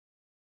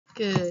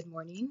Good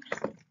morning,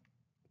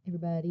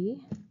 everybody.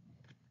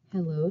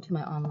 Hello to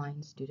my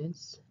online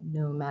students,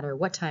 no matter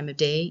what time of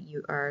day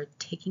you are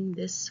taking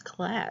this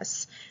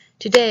class.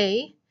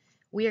 Today,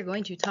 we are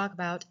going to talk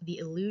about the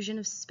illusion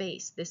of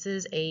space. This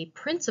is a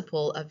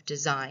principle of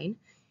design.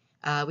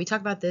 We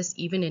talk about this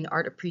even in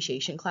art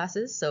appreciation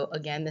classes. So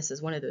again, this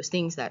is one of those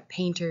things that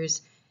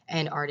painters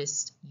and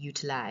artists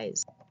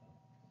utilize.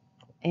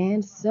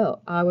 And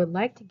so I would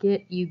like to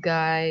get you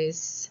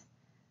guys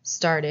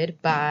started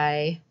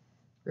by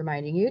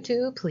reminding you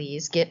to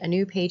please get a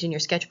new page in your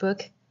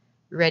sketchbook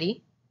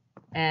ready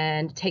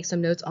and take some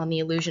notes on the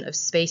illusion of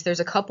space. There's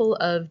a couple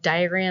of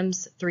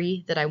diagrams,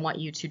 3, that I want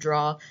you to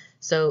draw,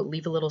 so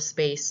leave a little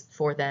space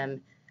for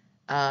them,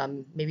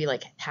 maybe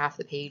like half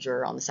the page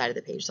or on the side of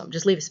the page. So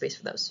just leave a space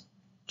for those.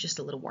 Just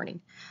a little warning.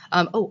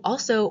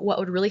 Also, what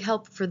would really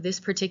help for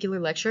this particular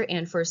lecture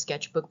and for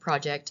sketchbook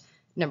project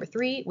number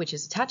 3, which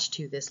is attached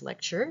to this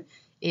lecture,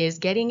 is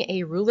getting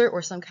a ruler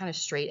or some kind of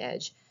straight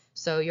edge.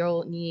 So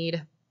you'll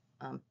need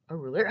a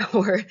ruler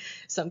or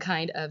some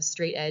kind of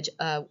straight edge.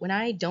 When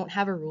I don't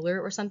have a ruler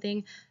or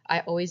something,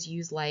 I always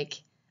use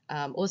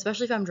well,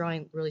 especially if I'm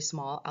drawing really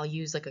small, I'll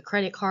use like a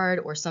credit card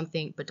or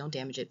something, but don't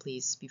damage it,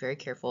 please. Be very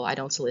careful. I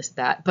don't solicit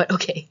that, but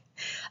okay.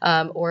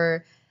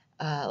 Or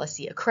let's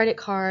see, a credit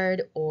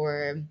card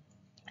or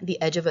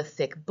the edge of a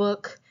thick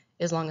book,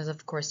 as long as,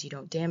 of course, you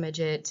don't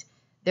damage it.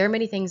 There are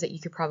many things that you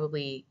could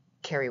probably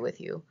carry with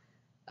you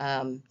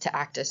to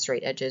act as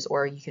straight edges,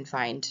 or you can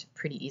find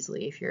pretty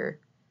easily if you're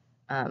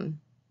um,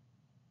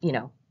 in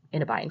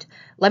a bind.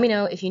 Let me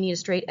know if you need a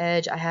straight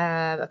edge. I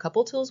have a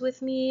couple tools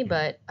with me,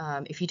 but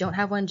if you don't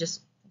have one,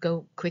 just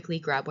go quickly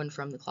grab one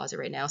from the closet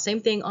right now.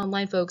 Same thing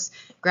online, folks.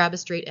 Grab a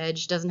straight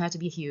edge. Doesn't have to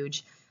be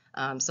huge.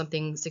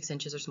 Something 6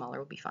 inches or smaller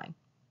will be fine.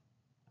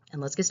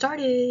 And let's get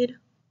started.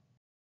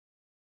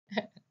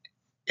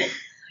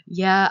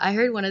 Yeah, I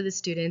heard one of the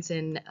students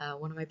in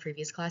one of my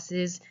previous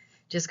classes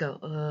just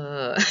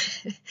go,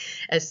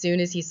 as soon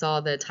as he saw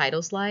the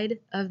title slide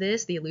of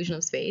this, The Illusion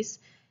of Space.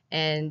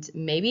 And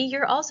maybe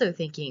you're also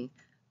thinking,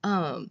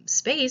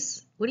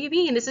 space? What do you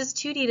mean? This is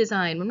 2D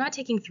design. I'm not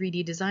taking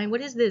 3D design.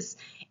 What is this?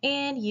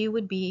 And you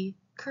would be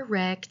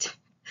correct.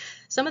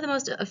 Some of the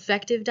most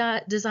effective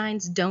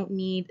designs don't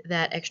need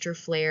that extra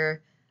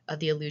flair of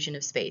the illusion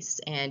of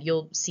space. And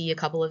you'll see a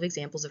couple of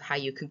examples of how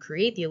you can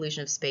create the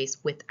illusion of space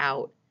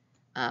without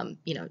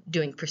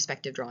doing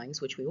perspective drawings,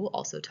 which we will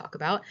also talk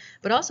about.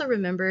 But also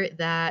remember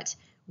that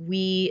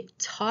we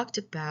talked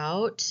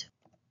about,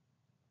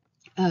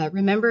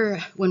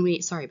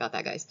 sorry about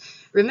that, guys.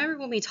 Remember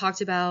when we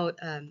talked about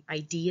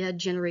idea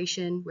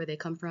generation,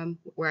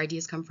 where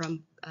ideas come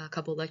from a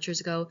couple lectures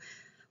ago?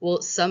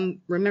 Well,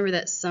 remember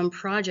that some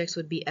projects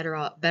would be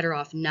better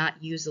off not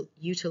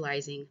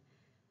utilizing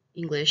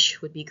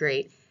English would be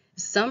great.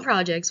 Some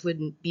projects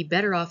would be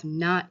better off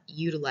not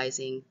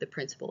utilizing the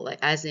principle, like,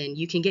 as in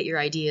you can get your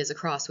ideas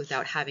across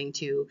without having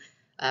to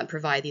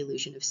provide the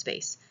illusion of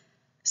space.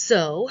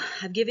 So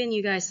I've given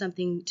you guys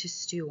something to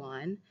stew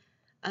on.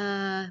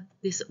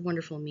 This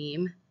wonderful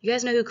meme. You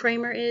guys know who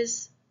Kramer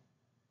is?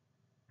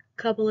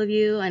 A couple of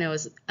you. I know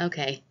it's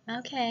okay.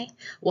 Okay.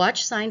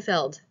 Watch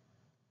Seinfeld.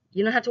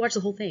 You don't have to watch the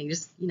whole thing.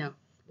 Just,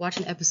 watch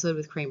an episode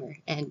with Kramer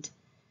and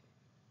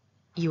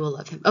you will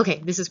love him.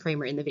 Okay, this is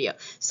Kramer in the video.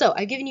 So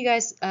I've given you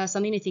guys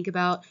something to think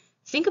about.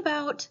 Think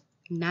about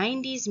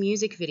 90s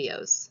music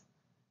videos.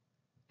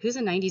 Who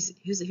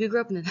grew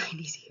up in the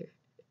 90s here?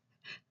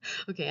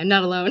 Okay, I'm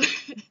not alone.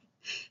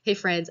 Hey,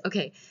 friends.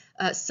 Okay,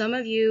 some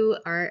of you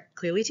are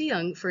clearly too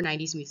young for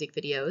 90s music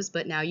videos,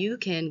 but now you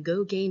can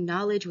go gain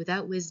knowledge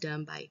without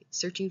wisdom by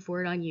searching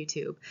for it on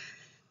YouTube.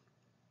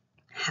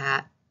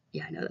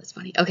 Yeah, I know that's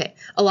funny. Okay,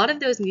 a lot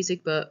of those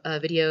music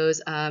videos,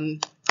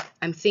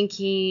 I'm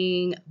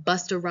thinking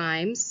Busta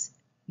Rhymes,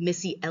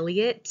 Missy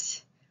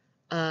Elliott.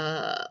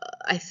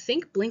 I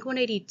think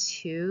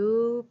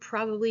Blink-182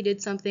 probably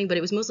did something, but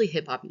it was mostly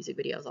hip-hop music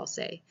videos, I'll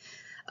say.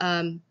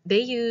 They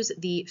use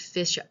the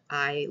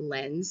fisheye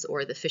lens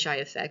or the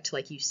fisheye effect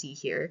like you see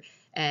here,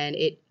 and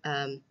it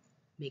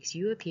makes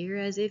you appear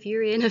as if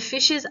you're in a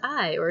fish's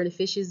eye or in a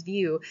fish's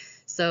view.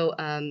 So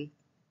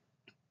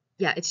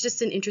yeah, it's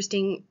just an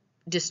interesting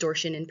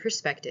distortion in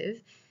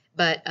perspective.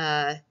 But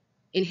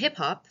in hip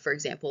hop, for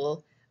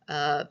example,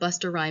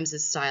 Busta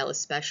Rhymes' style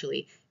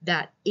especially,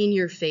 that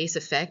in-your-face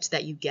effect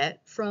that you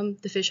get from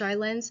the fisheye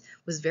lens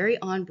was very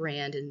on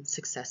brand and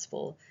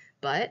successful.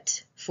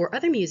 But for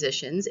other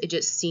musicians, it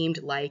just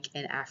seemed like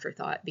an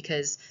afterthought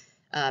because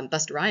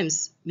Busta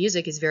Rhymes'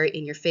 music is very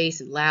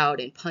in-your-face and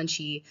loud and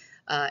punchy,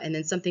 and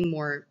then something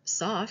more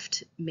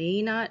soft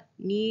may not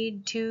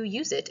need to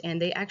use it, and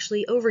they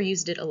actually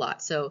overused it a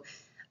lot. So,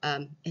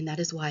 and that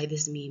is why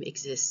this meme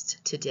exists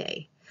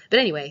today. But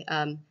anyway,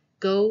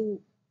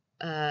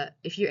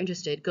 if you're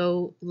interested,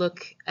 go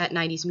look at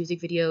 90s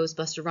music videos,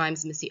 Busta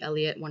Rhymes, Missy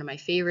Elliott,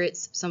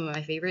 some of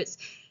my favorites,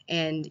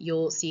 and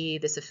you'll see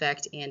this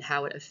effect and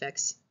how it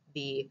affects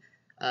the,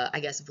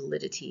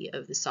 validity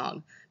of the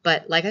song.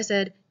 But like I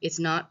said, this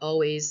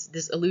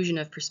illusion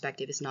of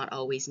perspective is not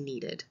always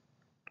needed.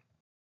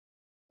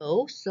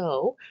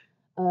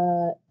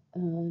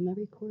 Am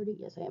recording?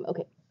 Yes, I am.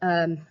 Okay.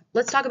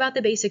 Let's talk about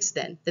the basics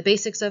then. The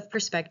basics of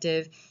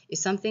perspective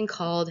is something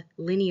called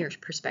linear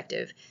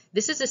perspective.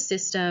 This is a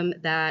system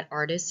that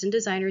artists and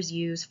designers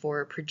use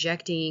for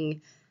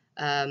projecting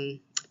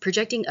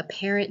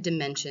apparent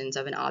dimensions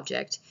of an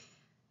object,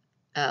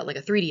 like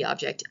a 3D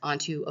object,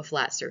 onto a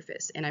flat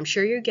surface. And I'm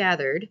sure you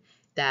gathered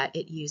that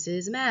it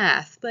uses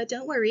math, but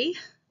don't worry,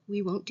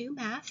 we won't do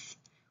math.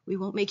 We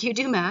won't make you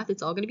do math.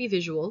 It's all going to be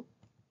visual.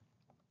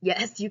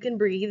 Yes, you can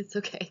breathe. It's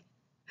okay.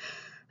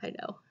 I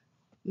know.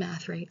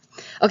 Math, right?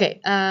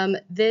 Okay,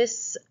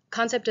 this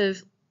concept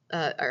of,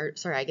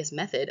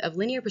 method of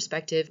linear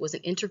perspective was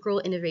an integral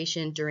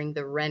innovation during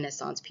the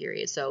Renaissance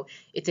period. So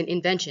it's an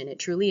invention. It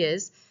truly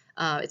is.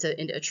 It's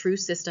a true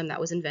system that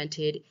was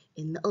invented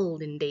in the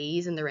olden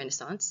days in the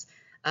Renaissance.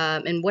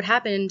 And what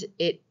happened,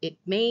 it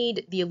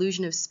made the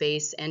illusion of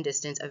space and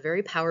distance a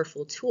very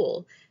powerful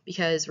tool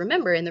because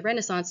remember, in the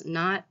Renaissance,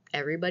 not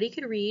everybody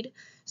could read.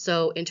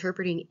 So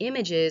interpreting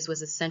images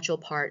was an essential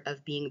part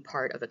of being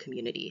part of a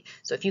community.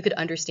 So if you could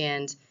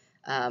understand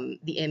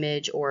the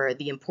image or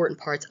the important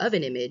parts of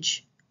an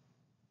image,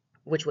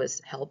 which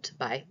was helped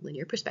by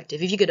linear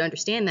perspective, if you could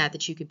understand that,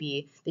 then you could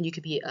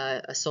be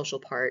a social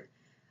part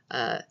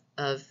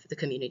of the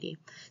community.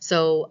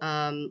 So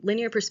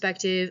linear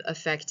perspective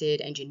affected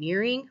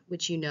engineering,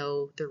 which you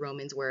know the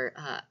Romans were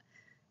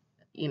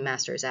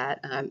masters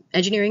at,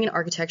 engineering and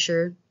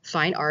architecture,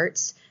 fine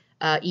arts,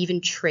 even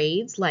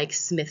trades like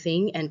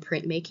smithing and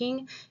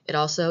printmaking. It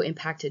also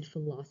impacted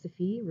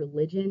philosophy,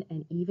 religion,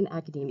 and even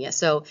academia.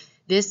 So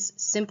this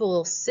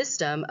simple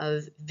system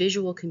of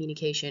visual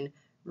communication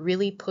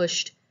really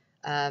pushed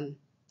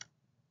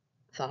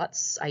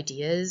thoughts,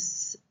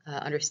 ideas,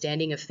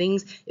 understanding of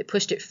things. It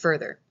pushed it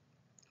further.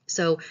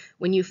 So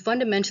when you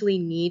fundamentally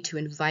need to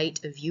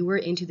invite a viewer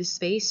into the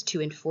space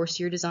to enforce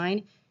your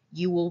design,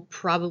 you will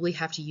probably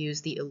have to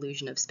use the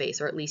illusion of space,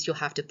 or at least you'll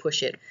have to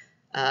push it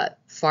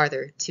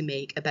farther to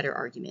make a better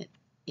argument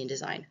in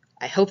design.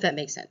 I hope that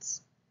makes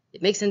sense.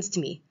 It makes sense to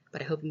me,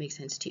 but I hope it makes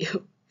sense to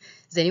you.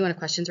 Does anyone have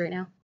questions right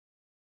now?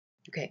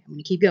 Okay, I'm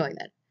going to keep going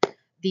then.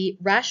 The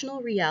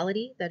rational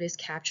reality that is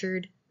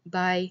captured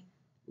by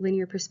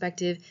linear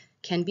perspective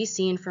can be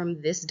seen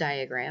from this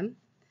diagram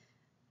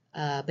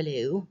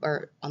below,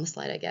 or on the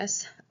slide, I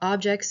guess.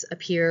 Objects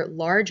appear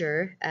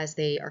larger as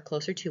they are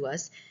closer to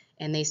us,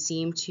 and they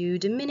seem to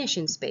diminish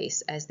in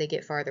space as they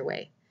get farther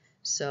away.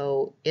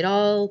 So it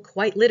all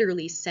quite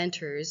literally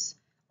centers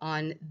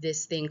on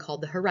this thing called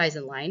the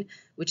horizon line,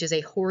 which is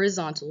a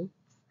horizontal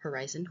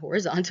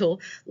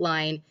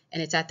line,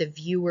 and it's at the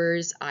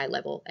viewer's eye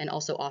level, and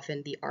also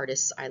often the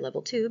artist's eye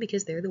level too,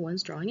 because they're the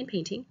ones drawing and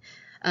painting.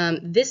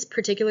 This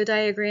particular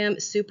diagram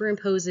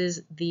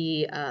superimposes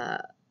the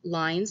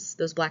lines,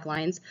 those black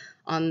lines,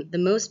 on the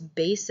most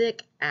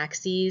basic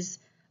axes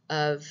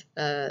of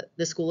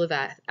the School of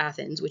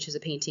Athens, which is a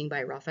painting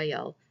by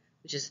Raphael,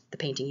 which is the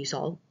painting you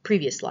saw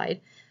previous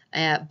slide.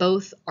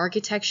 Both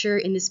architecture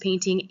in this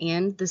painting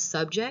and the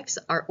subjects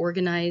are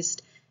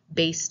organized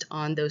based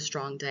on those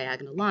strong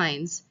diagonal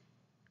lines,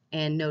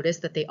 and notice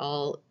that they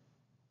all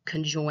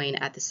conjoin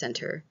at the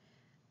center.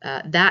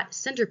 That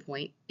center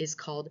point is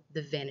called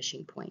the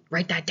vanishing point.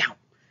 Write that down.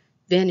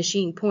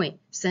 Vanishing point,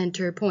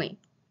 center point.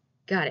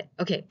 Got it.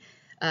 Okay.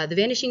 The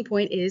vanishing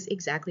point is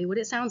exactly what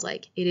it sounds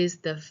like. It is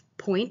the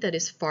point that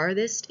is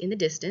farthest in the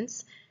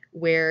distance,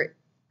 where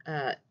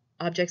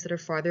objects that are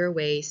farther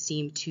away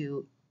seem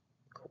to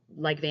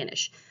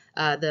vanish.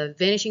 The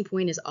vanishing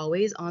point is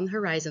always on the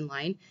horizon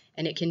line,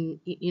 and it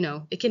can,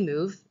 it can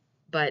move,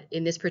 but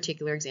in this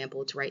particular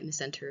example, it's right in the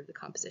center of the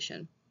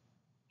composition.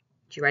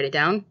 Did you write it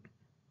down?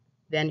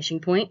 Vanishing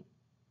point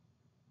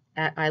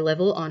at eye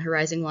level on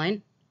horizon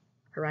line,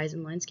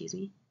 excuse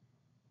me.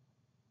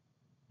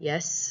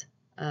 Yes.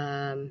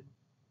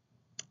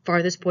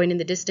 Farthest point in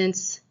the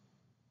distance.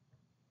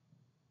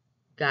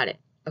 Got it.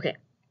 Okay.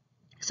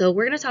 So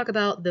we're going to talk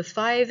about the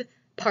 5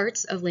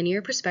 parts of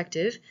linear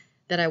perspective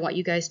that I want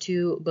you guys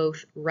to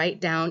both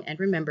write down and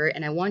remember,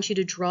 and I want you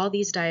to draw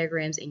these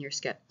diagrams in your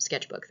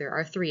sketchbook. There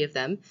are 3 of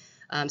them,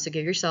 so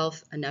give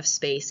yourself enough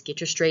space, get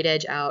your straight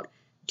edge out,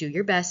 do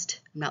your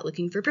best. I'm not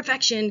looking for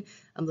perfection,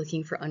 I'm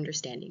looking for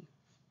understanding.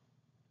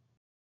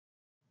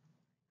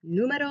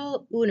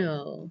 Numero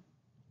 1.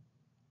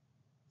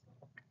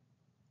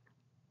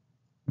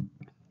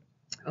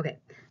 Okay,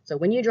 so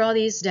when you draw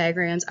these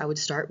diagrams, I would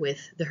start with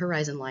the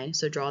horizon line.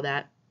 So draw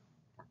that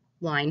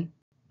line,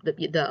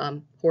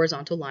 the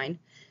horizontal line.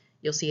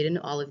 You'll see it in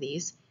all of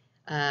these.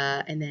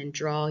 And then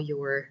draw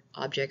your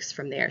objects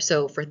from there.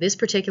 So for this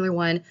particular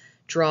one,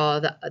 draw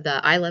the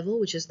eye level,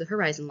 which is the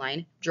horizon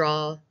line.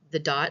 Draw the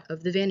dot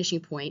of the vanishing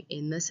point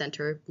in the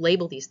center.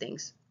 Label these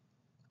things,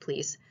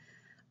 please.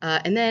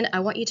 And then I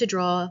want you to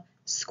draw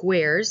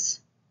squares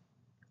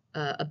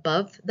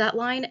above that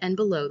line and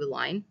below the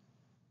line.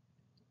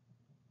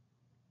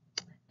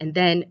 And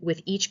then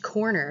with each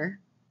corner,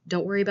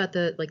 don't worry about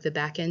the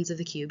back ends of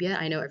the cube yet.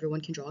 I know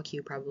everyone can draw a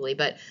cube probably,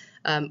 but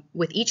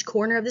with each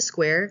corner of the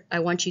square,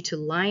 I want you to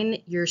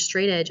line your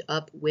straight edge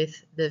up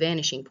with the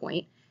vanishing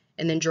point,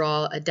 and then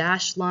draw a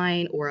dashed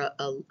line or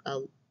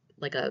a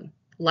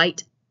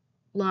light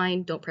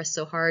line, don't press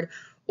so hard,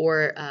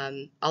 or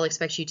I'll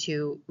expect you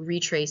to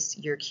retrace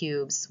your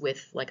cubes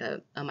with like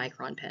a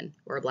micron pen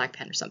or a black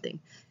pen or something.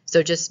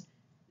 So just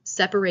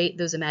separate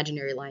those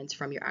imaginary lines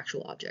from your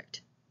actual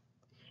object.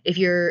 If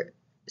you're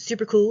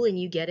super cool and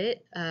you get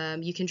it,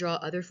 you can draw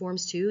other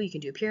forms too. You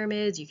can do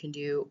pyramids,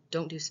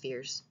 don't do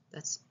spheres.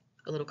 That's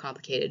a little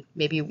complicated.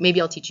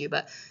 Maybe I'll teach you,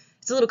 but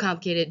it's a little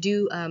complicated.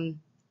 Do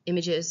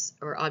images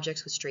or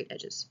objects with straight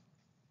edges.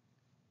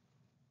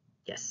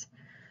 Yes.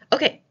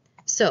 Okay,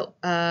 so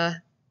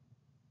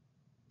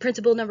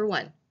principle number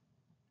 1.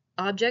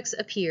 Objects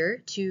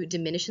appear to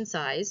diminish in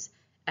size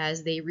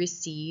as they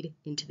recede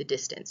into the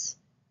distance.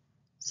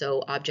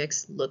 So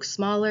objects look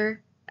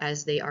smaller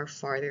as they are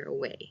farther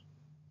away.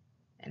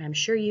 And I'm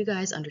sure you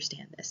guys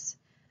understand this.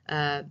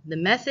 The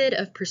method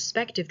of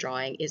perspective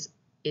drawing is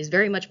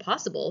very much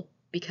possible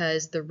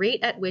because the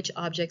rate at which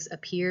objects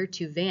appear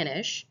to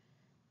vanish,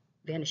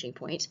 vanishing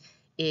point,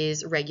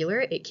 is regular.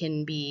 It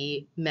can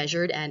be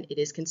measured and it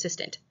is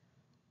consistent.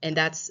 And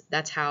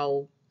that's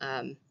how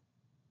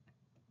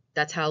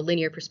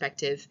linear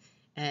perspective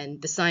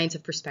and the science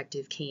of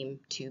perspective came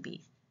to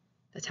be.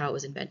 That's how it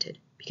was invented,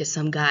 because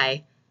some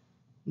guy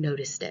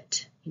noticed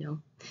it, you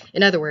know.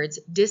 In other words,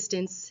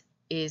 distance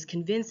is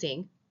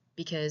convincing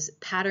because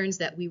patterns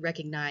that we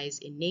recognize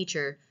in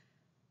nature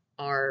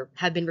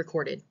have been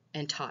recorded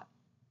and taught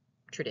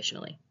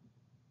traditionally.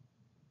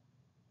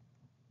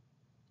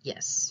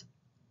 Yes.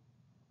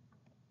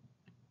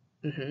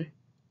 Give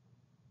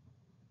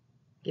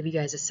you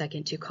guys a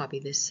second to copy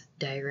this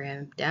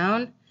diagram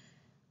down.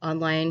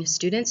 Online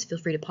students, feel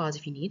free to pause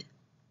if you need.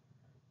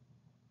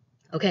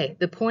 Okay,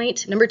 the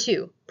point number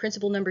 2,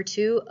 principle number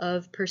 2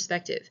 of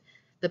perspective.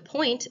 The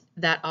point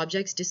that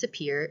objects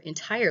disappear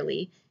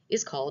entirely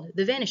is called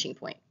the vanishing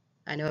point.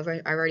 I know I've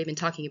already been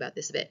talking about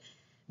this a bit.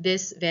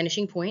 This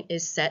vanishing point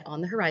is set on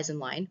the horizon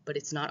line, but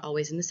it's not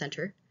always in the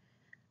center.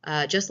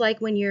 Just like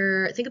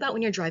think about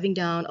when you're driving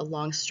down a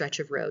long stretch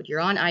of road. You're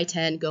on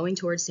I-10 going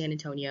towards San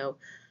Antonio,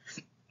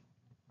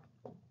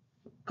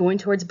 going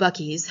towards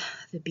Buc-ee's,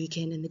 the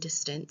beacon in the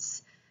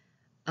distance.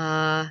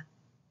 Yeah,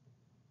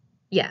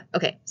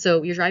 okay,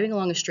 so you're driving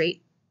along a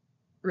straight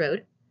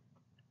road.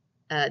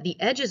 The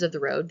edges of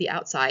the road, the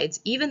outsides,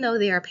 even though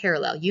they are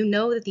parallel, you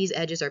know that these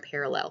edges are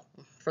parallel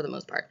for the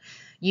most part.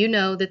 You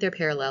know that they're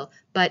parallel,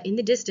 but in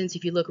the distance,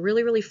 if you look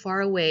really, really far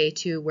away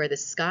to where the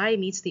sky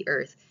meets the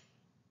earth,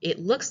 it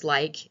looks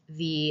like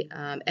the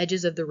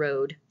edges of the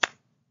road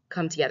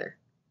come together.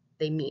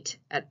 They meet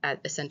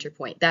at a center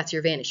point. That's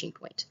your vanishing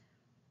point.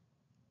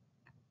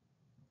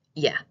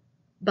 Yeah,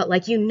 but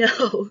like you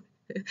know,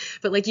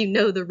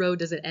 the road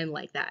doesn't end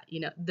like that.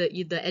 You know,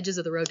 the edges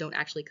of the road don't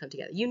actually come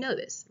together. You know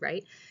this,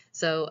 right?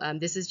 So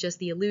this is just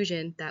the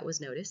illusion that was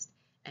noticed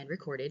and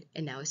recorded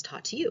and now is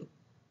taught to you.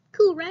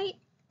 Cool, right?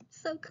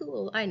 So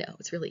cool. I know,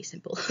 it's really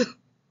simple.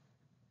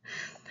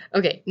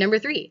 Okay, number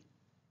 3.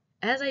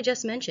 As I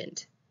just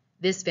mentioned,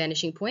 this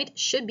vanishing point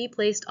should be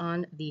placed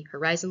on the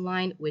horizon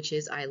line, which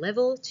is eye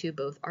level to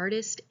both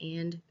artist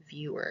and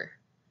viewer.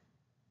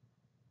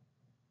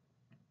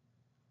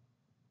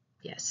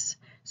 Yes.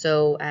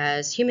 So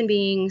as human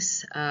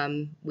beings,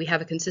 we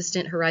have a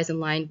consistent horizon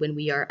line when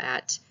we are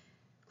at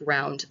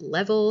ground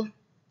level,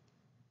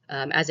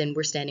 as in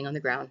we're standing on the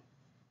ground.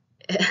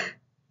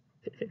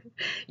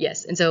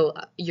 Yes, and so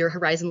your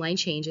horizon line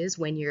changes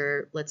when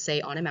you're, let's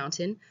say, on a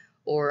mountain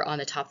or on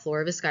the top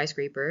floor of a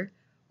skyscraper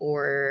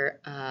or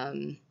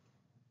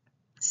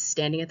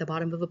standing at the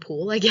bottom of a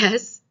pool, I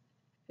guess.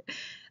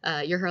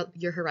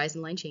 Your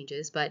horizon line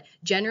changes, but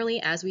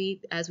generally, as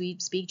we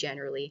speak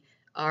generally,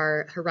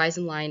 our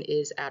horizon line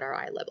is at our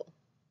eye level.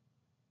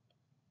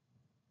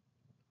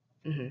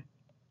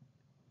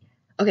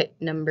 Okay,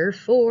 number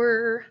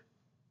 4.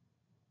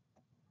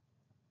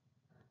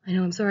 I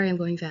know, I'm sorry, I'm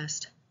going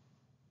fast.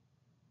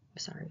 I'm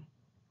sorry.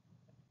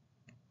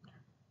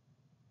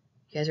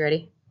 You guys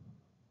ready?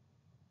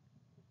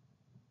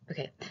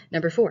 Okay,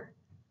 number 4.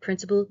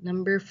 Principle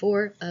number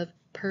 4 of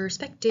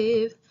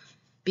perspective.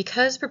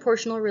 Because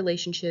proportional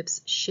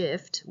relationships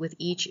shift with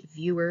each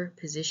viewer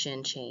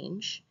position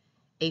change,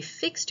 a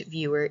fixed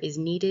viewer is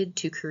needed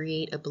to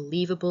create a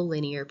believable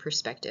linear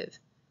perspective.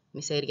 Let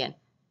me say it again.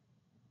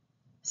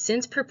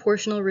 Since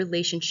proportional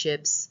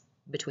relationships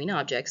between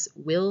objects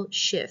will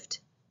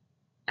shift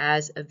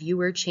as a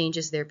viewer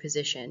changes their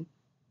position,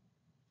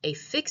 a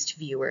fixed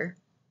viewer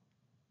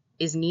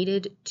is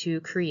needed to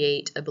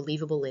create a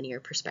believable linear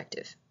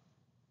perspective.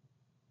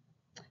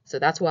 So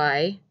that's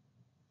why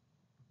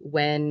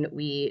that's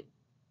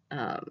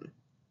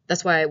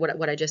why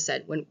what I just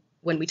said,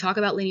 when we talk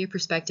about linear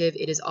perspective,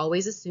 it is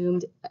always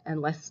assumed,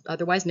 unless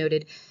otherwise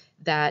noted,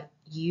 that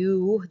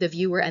you, the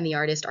viewer, and the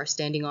artist are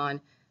standing on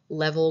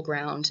level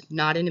ground,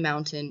 not in a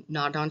mountain,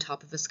 not on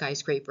top of a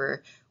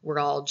skyscraper. We're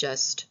all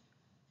just,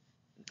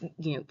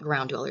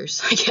 ground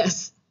dwellers, I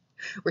guess.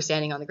 We're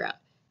standing on the ground.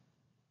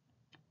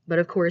 But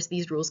of course,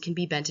 these rules can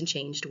be bent and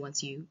changed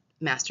once you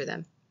master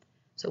them.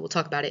 So we'll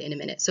talk about it in a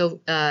minute.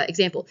 So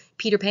example,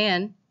 Peter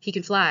Pan, he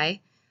can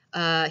fly.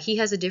 He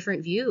has a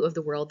different view of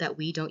the world that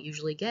we don't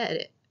usually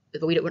get.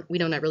 we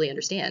don't really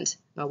understand.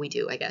 Well, we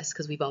do, I guess,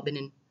 because we've all been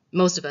in,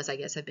 most of us, I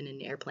guess, have been in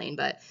an airplane.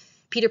 But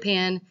Peter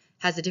Pan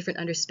has a different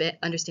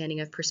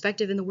understanding of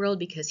perspective in the world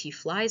because he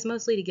flies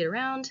mostly to get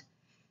around.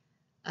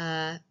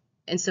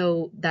 And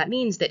so that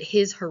means that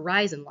his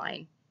horizon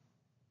line,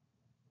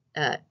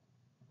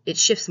 it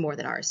shifts more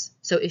than ours.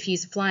 So if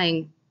he's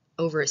flying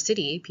over a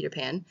city, Peter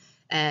Pan,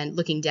 and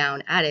looking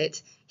down at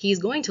it, he's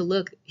going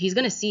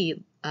to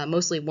see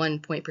mostly 1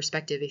 point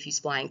perspective if he's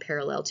flying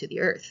parallel to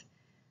the Earth,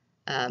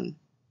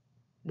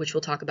 which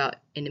we'll talk about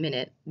in a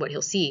minute, what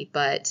he'll see.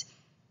 But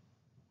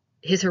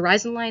his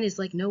horizon line is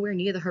like nowhere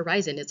near the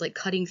horizon. It's like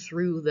cutting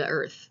through the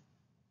Earth,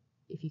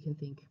 if you can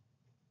think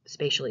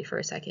spatially for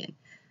a second.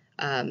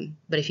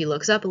 But if he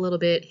looks up a little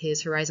bit,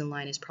 his horizon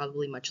line is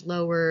probably much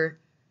lower.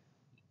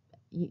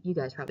 You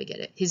guys probably get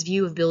it. His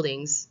view of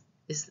buildings,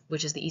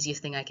 which is the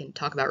easiest thing I can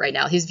talk about right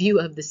now, his view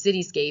of the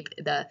cityscape,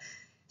 the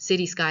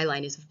city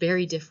skyline, is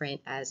very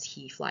different as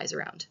he flies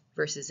around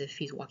versus if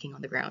he's walking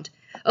on the ground.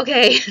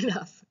 Okay,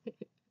 enough.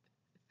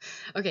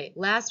 Okay,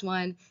 last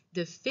one.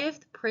 The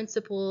fifth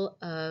principle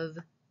of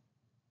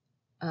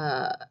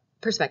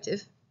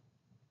perspective.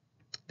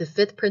 The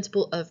fifth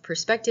principle of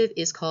perspective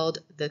is called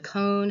the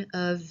cone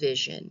of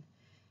vision.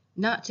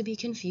 Not to be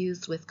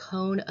confused with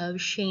cone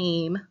of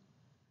shame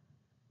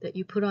that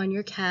you put on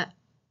your cat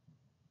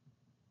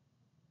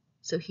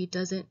so he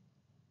doesn't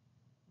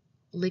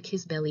lick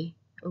his belly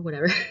or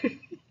whatever.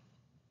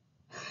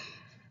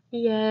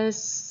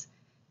 Yes.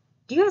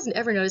 Do you guys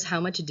ever notice how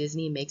much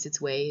Disney makes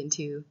its way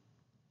into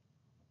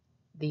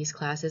these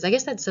classes? I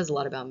guess that says a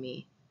lot about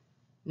me.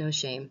 No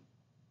shame.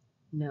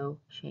 No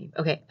shame.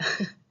 Okay.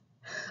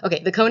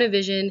 Okay, the cone of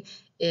vision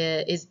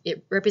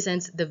it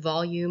represents the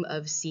volume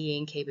of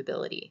seeing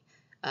capability.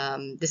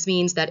 This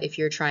means that if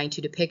you're trying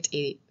to depict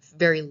a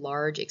very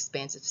large,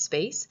 expansive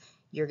space,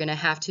 you're going to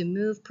have to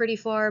move pretty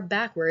far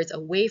backwards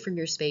away from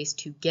your space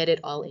to get it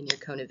all in your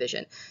cone of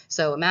vision.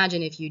 So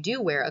imagine if you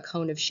do wear a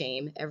cone of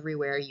shame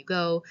everywhere you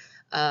go,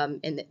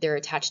 and they're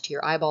attached to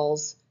your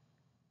eyeballs,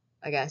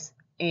 I guess,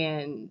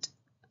 and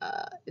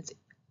it's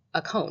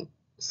a cone.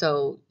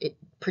 So it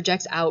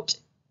projects out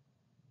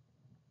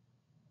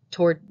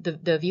toward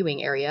the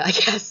viewing area, I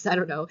guess, I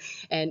don't know,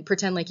 and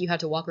pretend like you had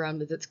to walk around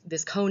with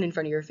this cone in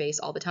front of your face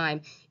all the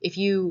time. If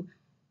you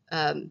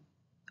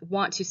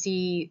want to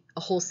see a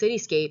whole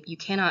cityscape, you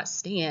cannot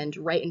stand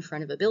right in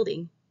front of a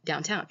building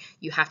downtown.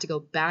 You have to go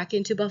back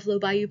into Buffalo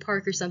Bayou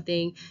Park or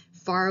something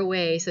far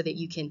away so that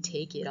you can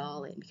take it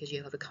all in because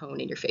you have a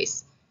cone in your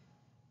face.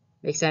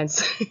 Make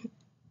sense?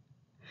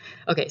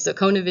 Okay, so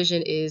cone of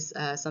vision is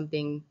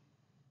something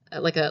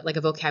like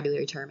a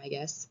vocabulary term, I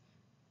guess.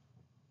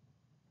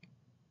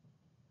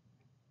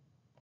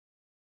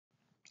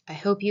 I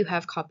hope you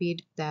have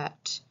copied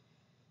that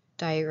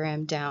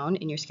diagram down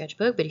in your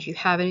sketchbook, but if you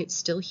haven't, it's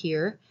still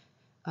here.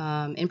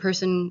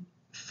 In-person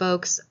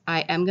folks,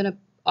 I am going to,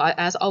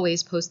 as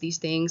always, post these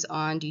things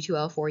on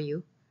D2L for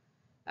you.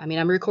 I mean,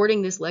 I'm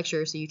recording this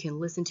lecture so you can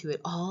listen to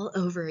it all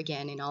over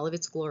again in all of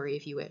its glory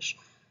if you wish.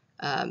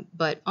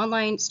 But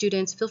online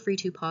students, feel free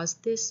to pause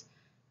this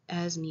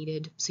as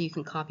needed so you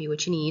can copy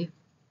what you need.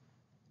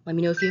 Let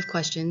me know if you have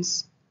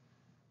questions.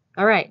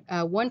 All right,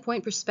 1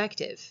 point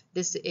perspective.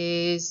 This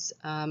is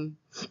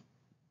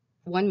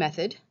one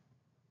method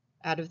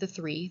out of the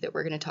 3 that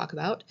we're going to talk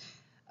about.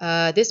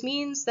 This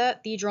means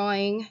that the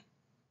drawing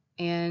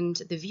and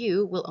the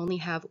view will only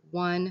have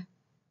one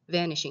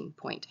vanishing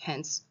point,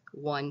 hence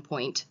 1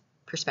 point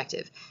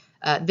perspective.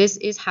 This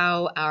is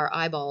how our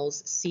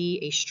eyeballs see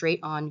a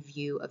straight-on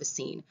view of a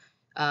scene.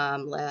 How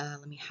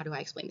do I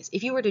explain this?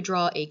 If you were to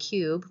draw a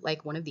cube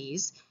like one of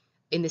these,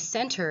 in the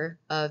center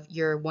of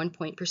your 1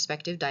 point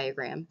perspective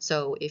diagram,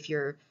 so if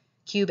your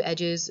cube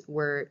edges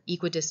were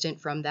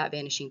equidistant from that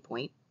vanishing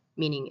point,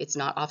 meaning it's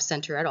not off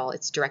center at all,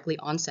 it's directly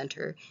on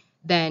center,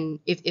 then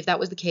if that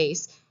was the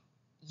case,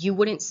 you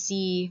wouldn't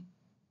see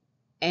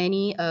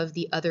any of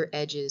the other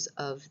edges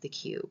of the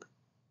cube.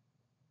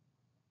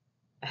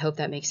 I hope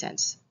that makes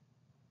sense.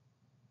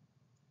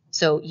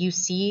 So you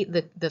see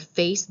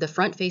the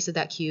front face of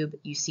that cube,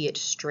 you see it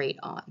straight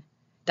on.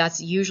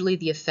 That's usually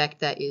the effect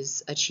that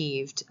is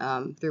achieved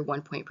through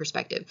 1 point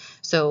perspective.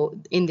 So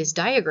in this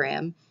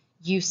diagram,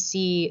 you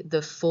see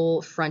the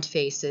full front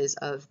faces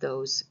of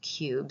those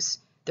cubes.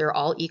 They're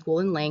all equal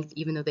in length,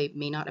 even though they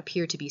may not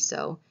appear to be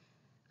so.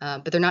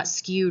 But they're not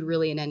skewed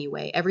really in any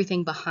way.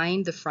 Everything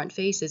behind the front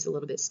face is a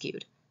little bit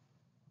skewed.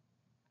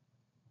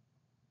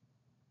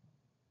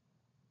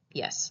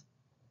 Yes.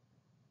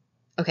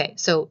 Okay,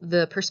 so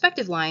the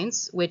perspective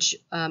lines, which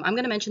I'm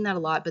going to mention that a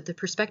lot, but the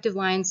perspective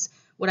lines,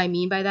 what I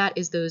mean by that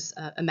is those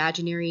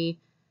imaginary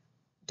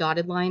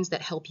dotted lines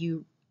that help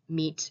you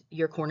meet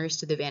your corners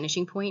to the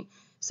vanishing point.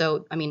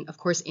 So, I mean, of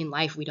course, in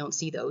life, we don't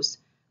see those,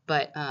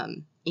 but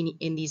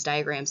in these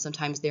diagrams,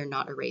 sometimes they're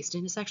not erased,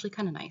 and it's actually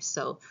kind of nice.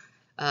 So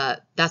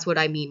that's what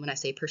I mean when I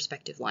say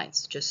perspective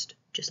lines, just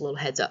a little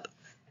heads up.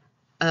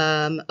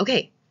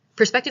 Okay,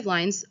 perspective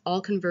lines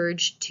all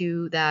converge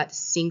to that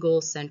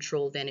single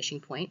central vanishing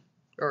point,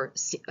 or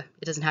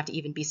it doesn't have to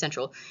even be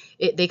central.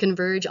 They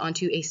converge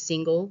onto a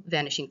single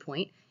vanishing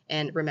point,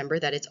 And remember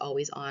that it's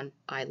always on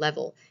eye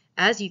level.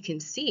 As you can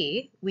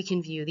see, we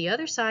can view the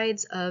other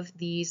sides of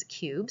these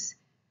cubes,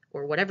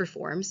 or whatever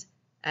forms,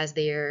 as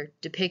they are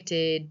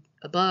depicted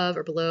above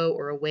or below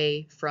or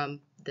away from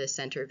the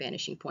center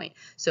vanishing point.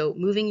 So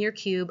moving your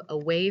cube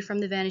away from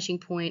the vanishing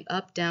point,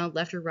 up, down,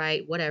 left or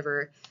right,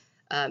 whatever,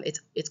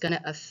 it's going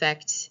to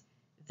affect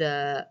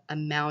the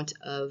amount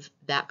of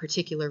that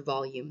particular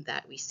volume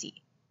that we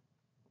see.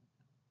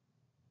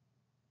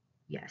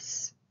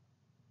 Yes.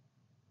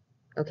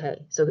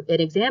 Okay, so an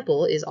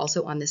example is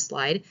also on this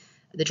slide.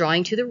 The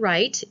drawing to the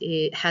right,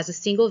 it has a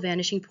single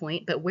vanishing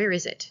point, but where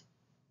is it?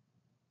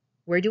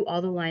 Where do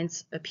all the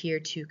lines appear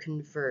to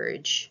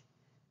converge?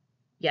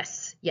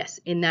 Yes,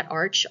 in that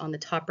arch on the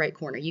top right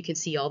corner. You can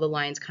see all the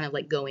lines kind of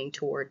like going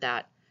toward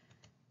that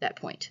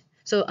point.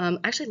 So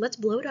actually, let's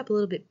blow it up a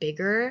little bit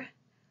bigger.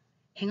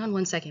 Hang on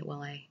one second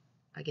while I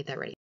get that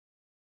ready.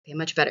 Okay,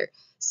 much better.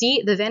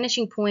 See the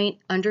vanishing point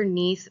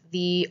underneath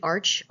the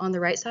arch on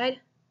the right side?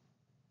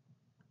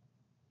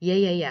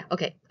 Yeah.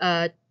 Okay.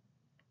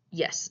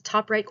 Yes,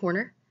 top right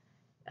corner.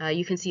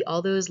 You can see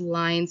all those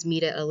lines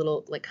meet at a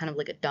little, like kind of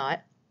like a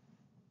dot.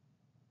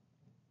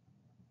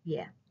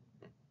 Yeah.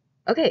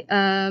 Okay,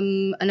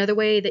 another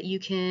way that you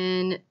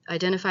can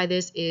identify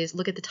this is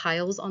look at the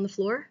tiles on the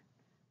floor.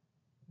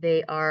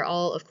 They are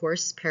all, of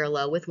course,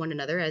 parallel with one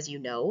another, as you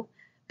know,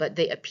 but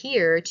they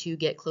appear to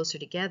get closer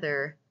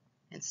together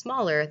and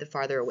smaller the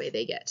farther away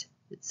they get.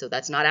 So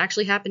that's not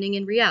actually happening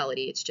in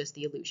reality, it's just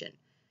the illusion.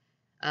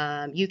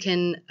 You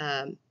can,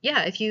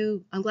 yeah,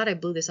 I'm glad I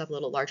blew this up a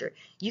little larger.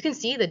 You can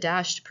see the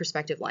dashed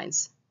perspective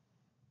lines.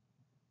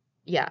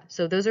 Yeah,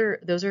 so those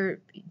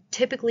are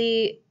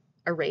typically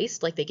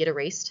erased, like they get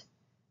erased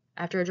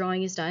after a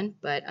drawing is done,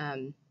 but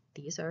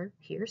these are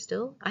here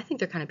still. I think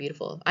they're kind of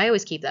beautiful. I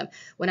always keep them.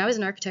 When I was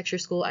in architecture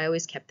school, I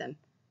always kept them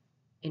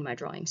in my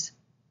drawings.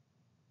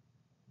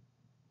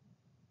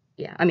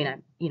 Yeah, I mean,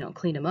 I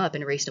cleaned them up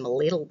and erased them a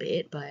little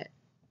bit, but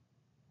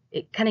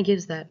it kind of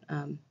gives that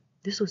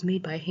this was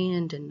made by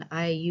hand and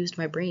I used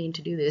my brain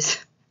to do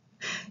this.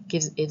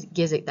 gives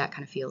it that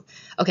kind of feel.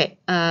 Okay.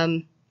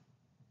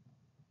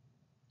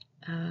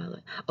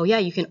 Oh yeah,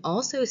 you can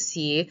also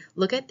see.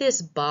 Look at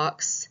this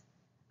box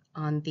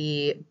on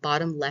the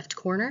bottom left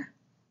corner.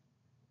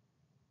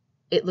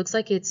 It looks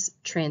like it's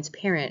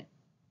transparent,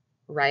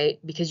 right?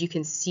 Because you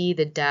can see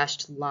the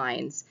dashed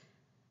lines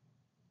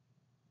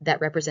that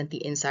represent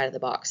the inside of the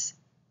box.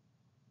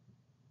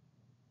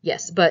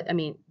 Yes, but I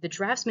mean, the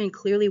draftsman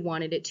clearly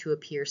wanted it to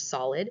appear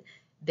solid.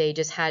 They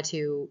just had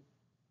to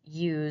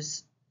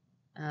use,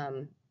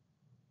 how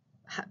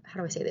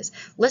do I say this?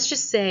 Let's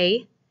just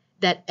say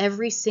that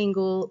every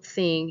single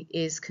thing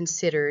is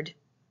considered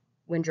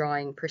when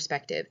drawing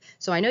perspective.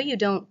 So I know you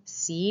don't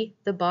see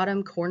the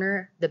bottom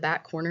corner, the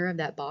back corner of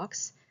that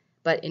box,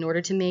 but in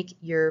order to make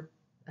your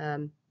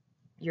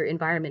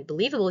environment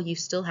believable, you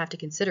still have to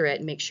consider it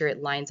and make sure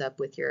it lines up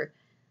with your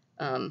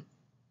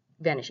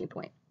vanishing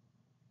point.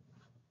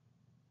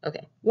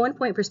 Okay,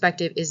 1-point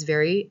perspective is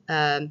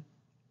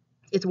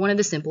it's one of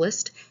the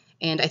simplest,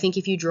 and I think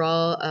if you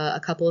draw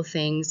a couple of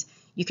things,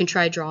 you can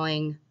try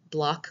drawing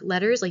block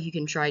letters, like you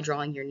can try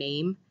drawing your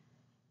name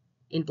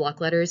in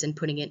block letters and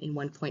putting it in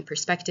 1-point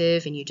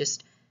perspective, and you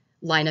just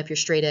line up your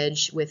straight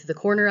edge with the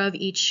corner of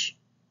each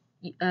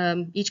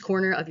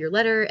corner of your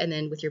letter, and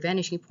then with your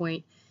vanishing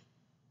point,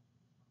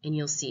 and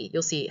you'll see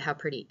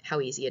how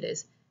easy it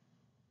is.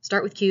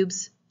 Start with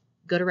cubes,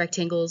 go to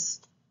rectangles,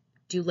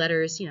 do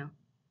letters,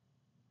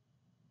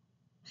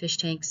 fish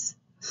tanks,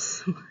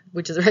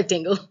 which is a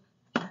rectangle.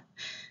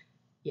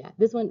 Yeah,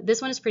 this one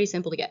is pretty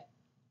simple to get.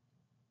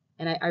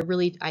 And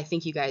I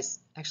think you guys,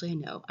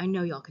 actually I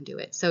know y'all can do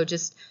it. So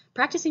just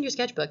practice in your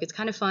sketchbook. It's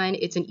kind of fun.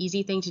 It's an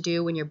easy thing to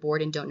do when you're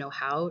bored and don't know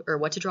how or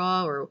what to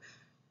draw or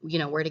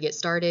where to get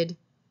started.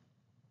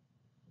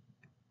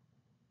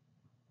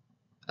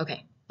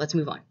 Okay, let's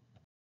move on.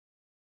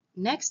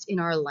 Next in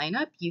our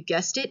lineup, you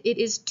guessed it, it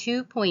is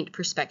 2-point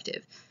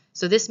perspective.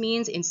 So this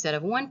means instead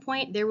of 1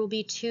 point, there will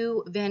be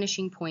 2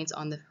 vanishing points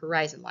on the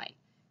horizon line.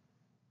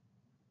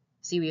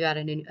 See, we got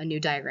a new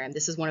diagram.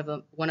 This is one of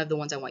the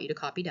ones I want you to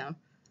copy down.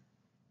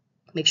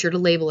 Make sure to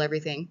label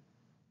everything.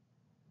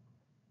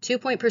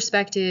 2-point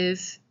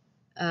perspective,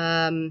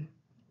 in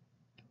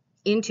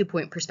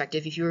 2-point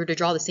perspective, if you were to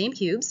draw the same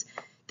cubes,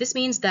 this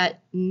means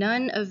that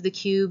none of the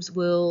cubes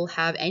will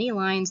have any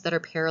lines that are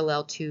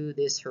parallel to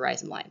this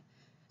horizon line.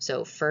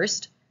 So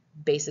first,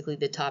 basically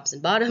the tops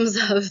and bottoms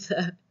of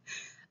the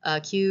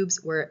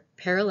cubes were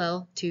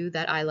parallel to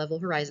that eye level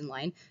horizon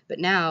line, but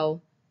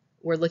now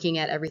we're looking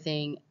at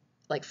everything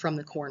like from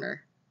the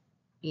corner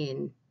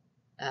in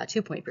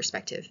 2-point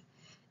perspective.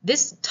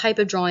 This type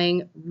of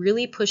drawing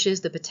really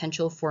pushes the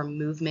potential for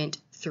movement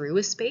through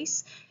a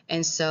space,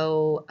 and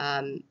so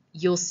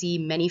you'll see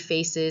many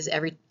faces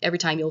every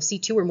time. You'll see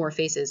 2 or more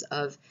faces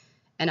of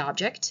an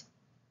object.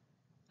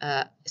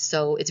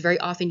 So it's very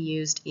often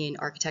used in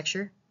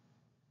architecture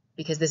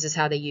because this is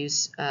how they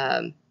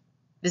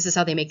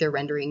make their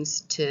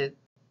renderings to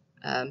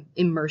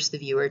immerse the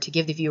viewer, to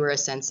give the viewer a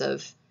sense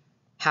of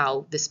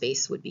how the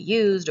space would be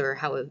used or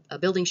how a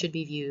building should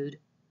be viewed.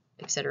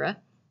 etc.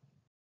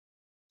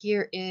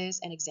 Here is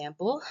an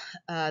example.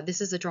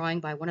 This is a drawing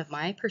by one of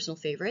my personal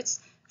favorites,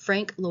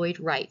 Frank Lloyd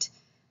Wright.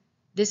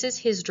 This is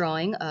his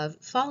drawing of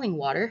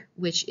Fallingwater,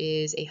 which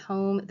is a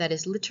home that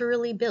is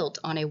literally built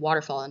on a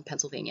waterfall in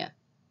Pennsylvania.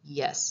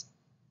 Yes,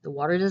 the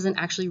water doesn't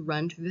actually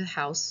run through the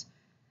house.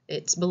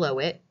 It's below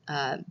it,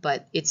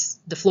 but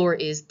the floor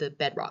is the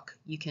bedrock.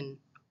 You can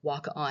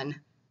walk on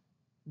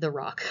the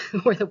rock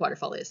where the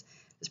waterfall is.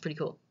 It's pretty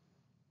cool.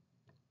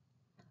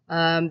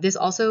 This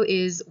also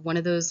is one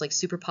of those like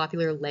super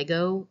popular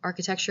Lego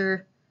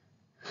architecture,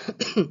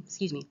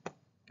 excuse me,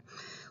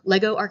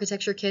 Lego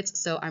architecture kits.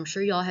 So I'm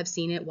sure y'all have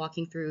seen it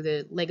walking through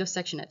the Lego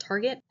section at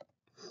Target.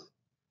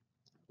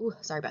 Ooh,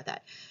 sorry about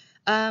that.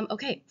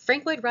 Okay,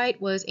 Frank Lloyd Wright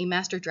was a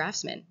master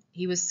draftsman.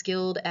 He was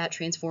skilled at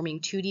transforming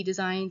 2D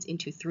designs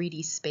into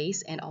 3D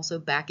space and also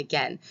back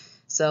again.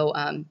 So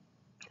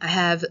I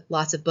have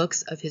lots of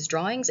books of his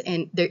drawings,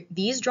 and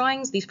these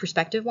drawings, these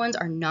perspective ones,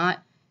 are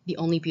not the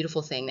only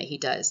beautiful thing that he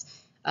does.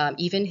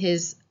 Even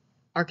his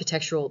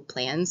architectural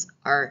plans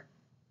are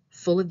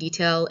full of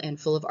detail and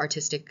full of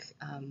artistic,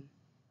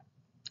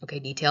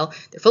 detail.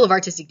 They're full of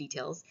artistic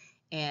details,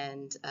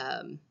 and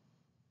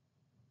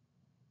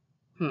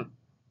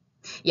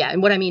yeah,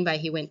 and what I mean by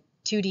he went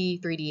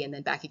 2D, 3D, and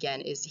then back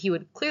again is he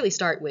would clearly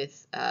start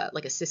with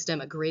like a system,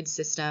 a grid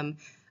system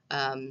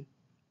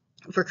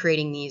for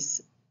creating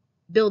these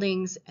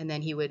buildings, and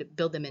then he would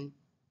build them in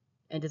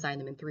and design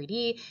them in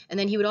 3D. And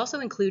then he would also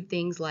include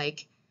things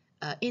like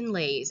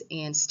inlays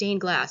and stained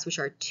glass, which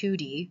are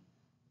 2D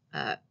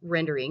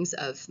renderings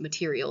of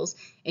materials,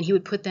 and he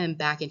would put them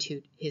back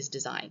into his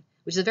design,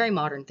 which is a very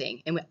modern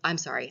thing. And I'm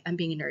sorry, I'm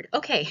being a nerd.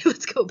 Okay,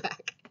 let's go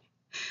back.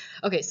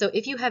 Okay, so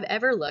if you have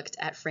ever looked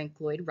at Frank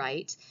Lloyd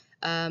Wright,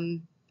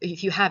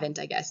 if you haven't,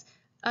 I guess,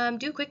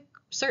 do a quick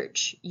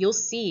search. You'll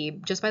see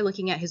just by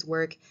looking at his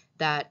work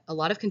that a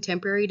lot of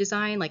contemporary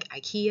design, like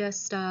IKEA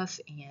stuff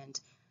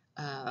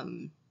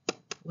and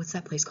what's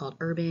that place called?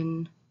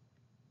 Urban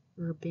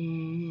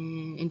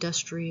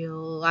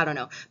Industrial, I don't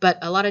know. But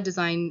a lot of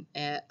design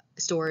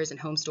stores and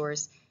home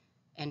stores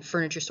and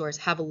furniture stores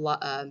have a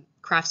lot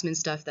craftsman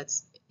stuff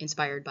that's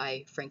inspired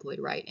by Frank Lloyd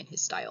Wright and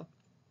his style.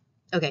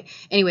 Okay,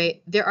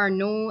 anyway, there are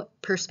no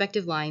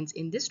perspective lines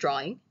in this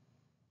drawing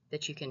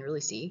that you can really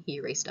see. He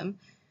erased them.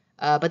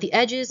 But the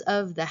edges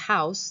of the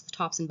house, the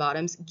tops and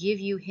bottoms, give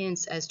you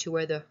hints as to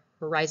where the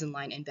horizon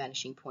line and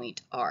vanishing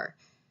point are.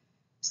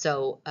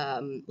 So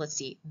let's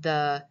see.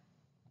 The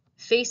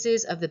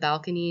faces of the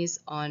balconies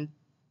on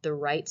the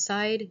right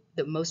side,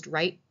 the most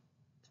right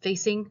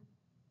facing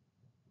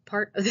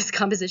part of this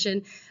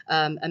composition,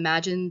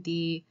 imagine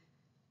the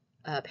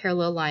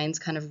parallel lines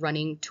kind of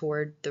running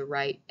toward the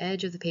right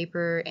edge of the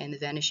paper, and the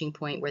vanishing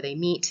point where they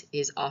meet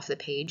is off the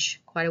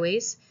page quite a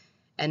ways.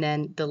 And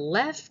then the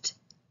left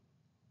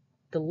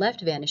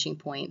vanishing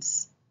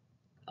points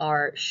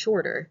are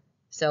shorter.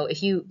 So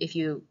if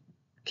you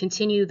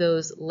continue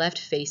those left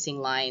facing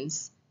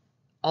lines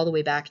all the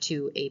way back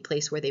to a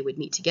place where they would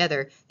meet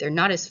together, they're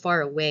not as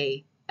far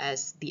away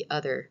as the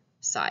other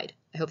side.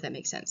 I hope that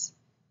makes sense.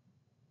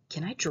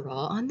 Can I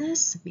draw on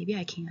this? Maybe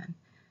I can.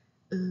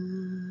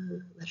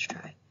 Let's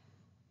try.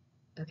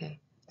 Okay,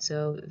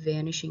 so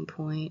vanishing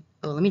point.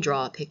 Oh, let me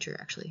draw a picture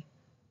actually.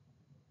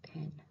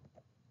 Pen.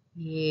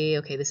 Yeah,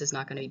 okay, this is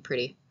not going to be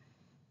pretty.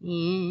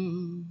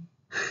 Yeah.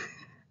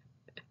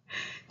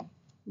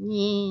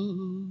 Yeah.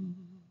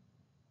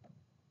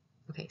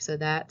 Okay, so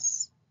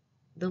that's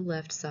the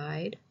left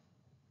side,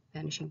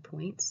 vanishing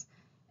points,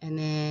 and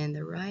then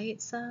the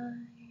right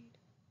side.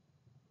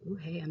 Ooh,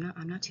 hey,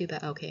 I'm not too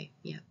bad. Okay,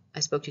 yeah, I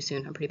spoke too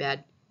soon. I'm pretty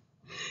bad.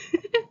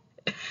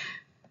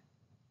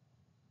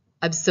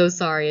 I'm so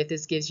sorry if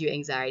this gives you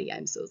anxiety.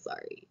 I'm so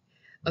sorry.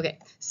 Okay,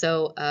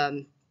 so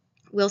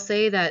we'll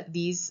say that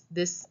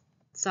this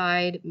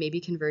side maybe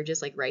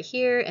converges like right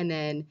here, and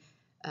then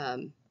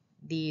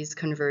these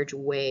converge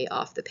way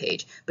off the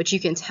page. But you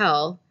can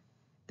tell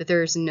that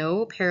there's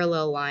no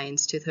parallel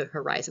lines to the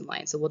horizon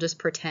line. So we'll just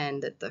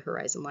pretend that the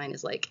horizon line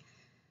is like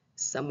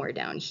somewhere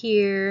down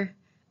here.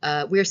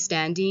 We're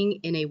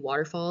standing in a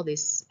waterfall.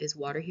 This is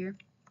water here.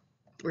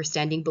 We're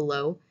standing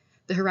below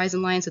the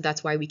horizon line, so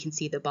that's why we can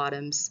see the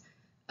bottoms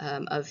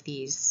of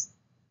these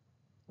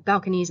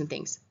balconies and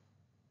things.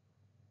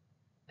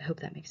 I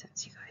hope that makes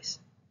sense, you guys.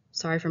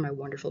 Sorry for my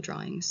wonderful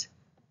drawings.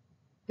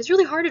 It's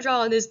really hard to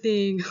draw on this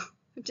thing.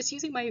 I'm just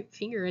using my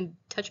finger and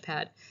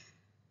touchpad.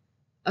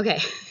 Okay.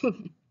 All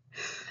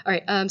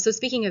right, so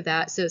speaking of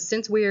that, so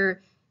since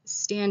we're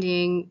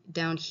standing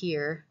down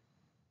here,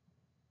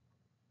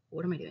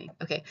 what am I doing?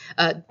 Okay,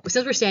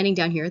 since we're standing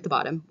down here at the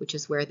bottom, which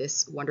is where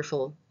this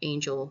wonderful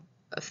angel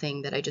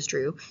thing that I just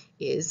drew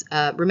is,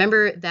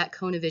 remember that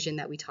cone of vision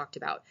that we talked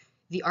about.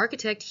 The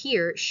architect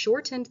here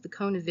shortened the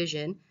cone of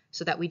vision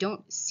so that we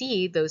don't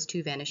see those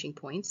two vanishing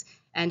points,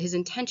 and his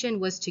intention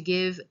was to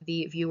give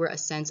the viewer a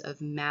sense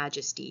of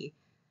majesty,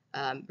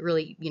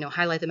 really,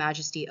 highlight the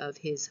majesty of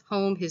his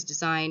home, his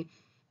design,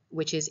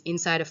 which is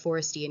inside a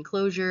foresty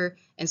enclosure.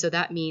 And so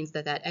that means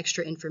that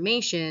extra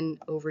information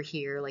over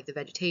here, like the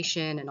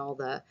vegetation and all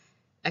the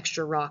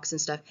extra rocks and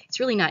stuff, it's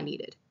really not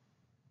needed.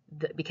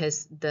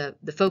 because the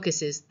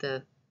focus is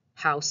the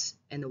house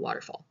and the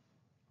waterfall.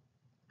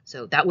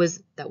 So that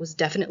was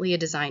definitely a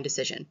design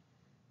decision.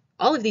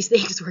 All of these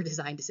things were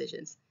design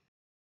decisions.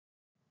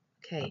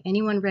 Okay,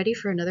 anyone ready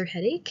for another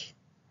headache?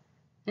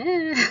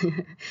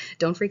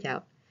 Don't freak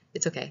out.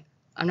 It's okay.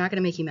 I'm not going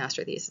to make you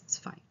master these. It's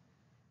fine.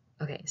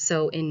 Okay,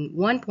 so in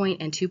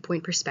 1-point and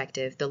 2-point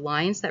perspective, the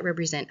lines that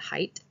represent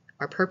height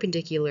are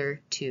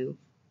perpendicular to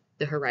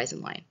the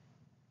horizon line.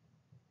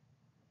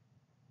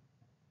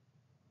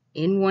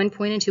 In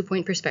 1-point and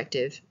 2-point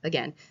perspective,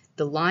 again,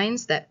 the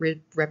lines that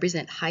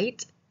represent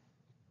height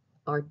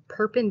are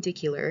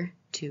perpendicular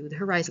to the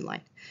horizon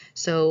line.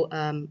 So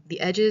the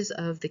edges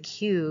of the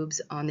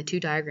cubes on the two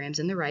diagrams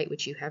in the right,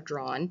 which you have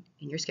drawn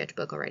in your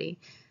sketchbook already,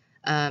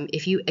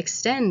 if you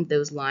extend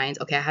those lines,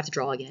 okay, I have to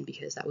draw again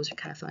because that was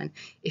kind of fun.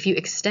 If you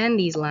extend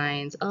these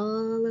lines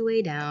all the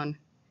way down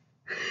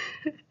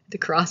to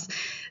cross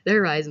the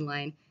horizon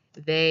line,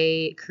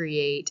 they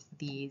create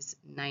these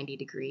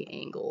 90-degree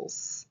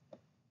angles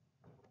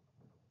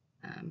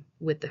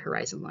with the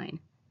horizon line.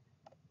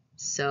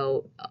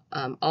 So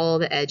all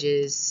the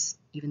edges,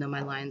 even though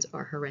my lines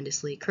are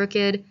horrendously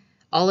crooked,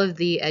 all of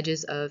the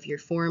edges of your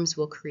forms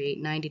will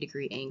create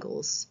 90-degree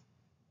angles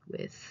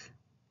with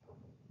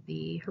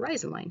the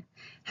horizon line.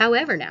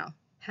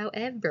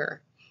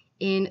 However,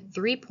 in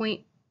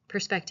 3-point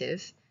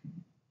perspective,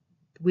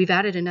 we've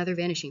added another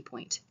vanishing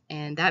point,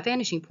 and that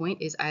vanishing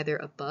point is either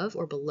above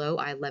or below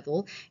eye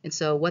level. And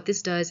so what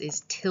this does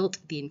is tilt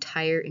the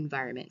entire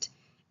environment,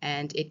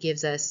 and it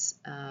gives us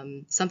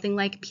something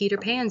like Peter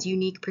Pan's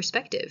unique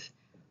perspective.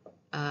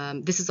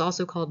 This is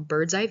also called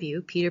bird's eye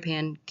view. Peter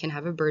Pan can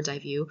have a bird's eye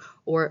view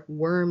or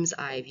worm's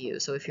eye view.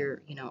 So if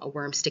you're, a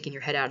worm sticking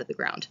your head out of the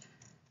ground.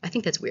 I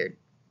think that's weird,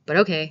 but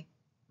okay.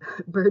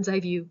 Bird's eye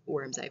view,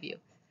 worm's eye view.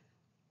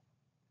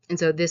 And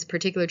so this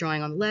particular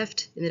drawing on the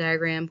left in the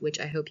diagram, which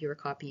I hope you are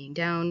copying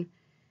down,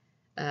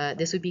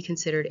 this would be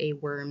considered a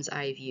worm's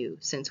eye view,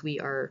 since we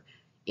are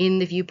in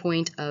the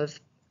viewpoint of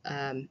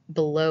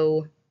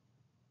below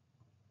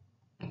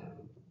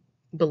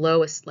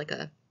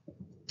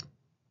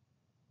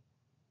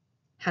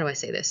how do I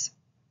say this?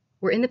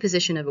 We're in the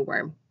position of a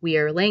worm. We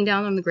are laying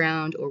down on the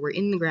ground, or we're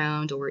in the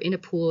ground, or we're in a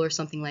pool or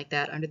something like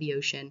that under the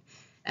ocean,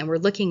 and we're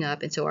looking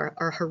up, and so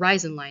our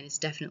horizon line is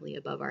definitely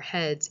above our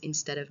heads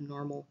instead of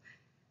normal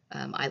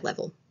eye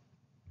level.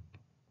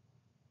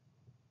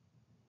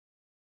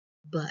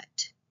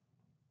 But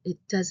it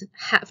doesn't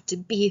have to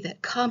be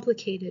that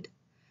complicated.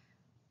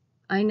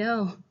 I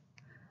know,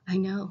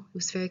 it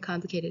was very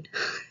complicated.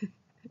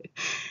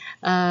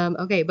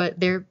 Okay, but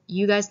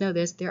you guys know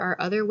this, there are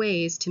other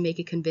ways to make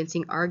a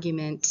convincing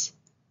argument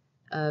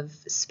of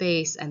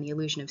space and the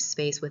illusion of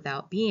space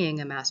without being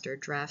a master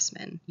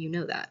draftsman. You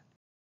know that.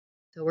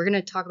 So we're going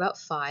to talk about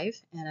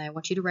 5, and I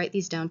want you to write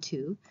these down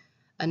too.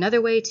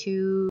 Another way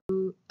to,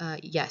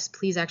 yes,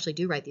 please actually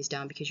do write these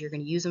down because you're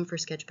going to use them for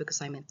sketchbook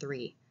assignment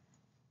 3.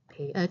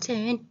 Pay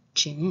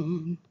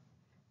attention.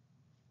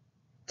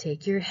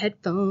 Take your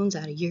headphones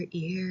out of your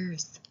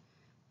ears.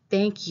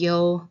 Thank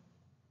you.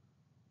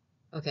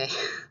 Okay.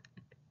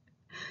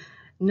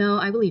 No,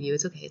 I believe you.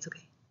 It's okay. It's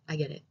okay. I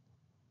get it.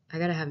 I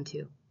gotta have them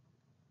too.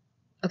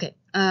 Okay.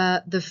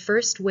 The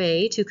first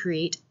way to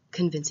create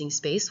convincing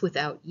space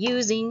without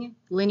using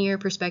linear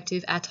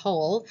perspective at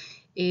all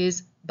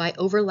is by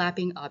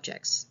overlapping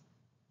objects.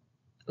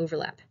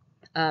 Overlap.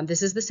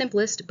 This is the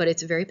simplest, but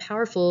it's very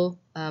powerful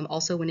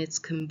also when it's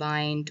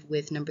combined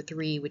with number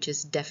 3, which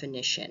is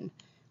definition.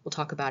 We'll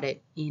talk about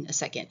it in a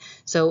second.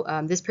 So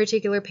this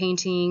particular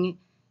painting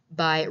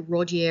by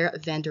Rogier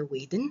van der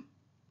Weyden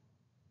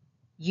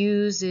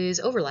uses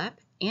overlap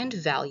and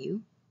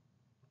value,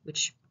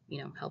 which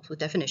helps with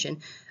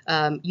definition,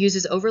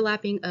 uses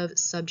overlapping of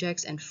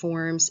subjects and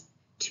forms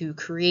to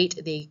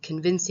create the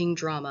convincing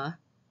drama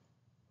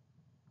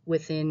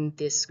within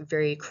this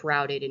very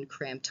crowded and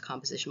cramped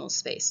compositional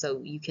space.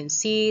 So you can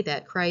see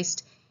that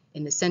Christ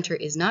in the center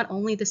is not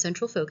only the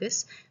central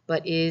focus,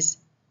 but is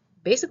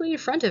basically in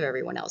front of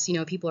everyone else.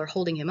 People are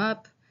holding him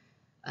up.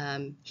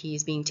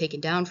 He's being taken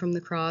down from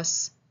the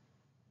cross.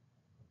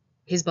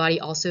 His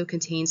body also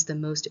contains the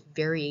most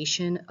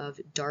variation of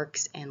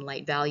darks and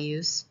light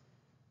values.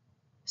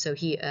 So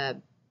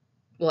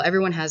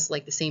everyone has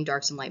like the same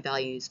darks and light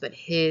values, but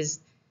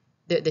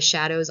the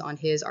shadows on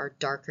his are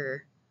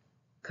darker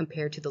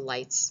compared to the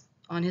lights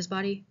on his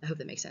body. I hope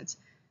that makes sense.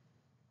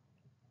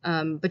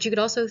 But you could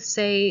also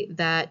say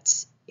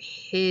that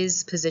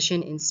his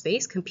position in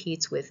space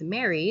competes with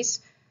Mary's,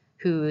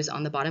 who's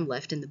on the bottom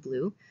left in the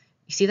blue.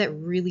 You see that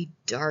really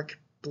dark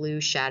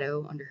blue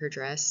shadow under her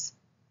dress?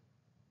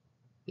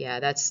 Yeah,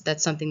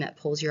 that's something that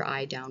pulls your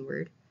eye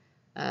downward.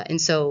 And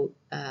so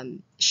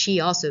she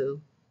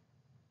also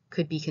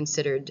could be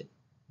considered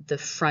the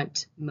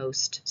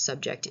frontmost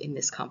subject in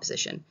this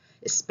composition,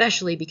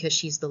 especially because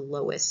she's the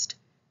lowest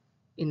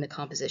in the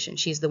composition.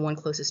 She's the one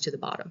closest to the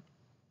bottom.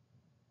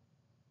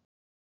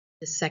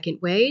 The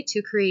second way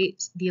to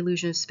create the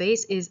illusion of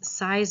space is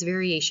size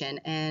variation,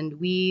 and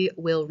we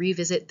will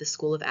revisit the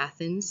School of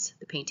Athens,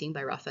 the painting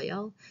by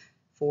Raphael,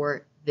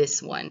 for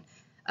this one.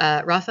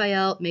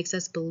 Raphael makes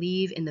us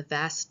believe in the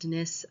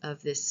vastness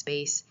of this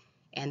space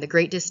and the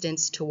great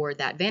distance toward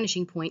that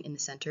vanishing point in the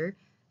center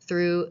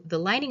through the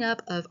lining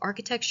up of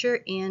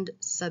architecture and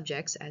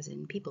subjects, as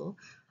in people,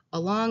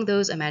 along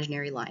those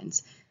imaginary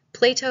lines.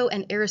 Plato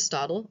and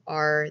Aristotle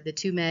are the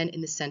two men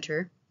in the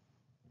center,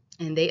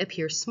 and they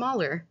appear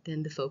smaller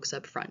than the folks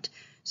up front.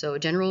 So a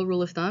general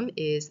rule of thumb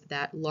is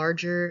that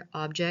larger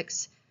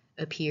objects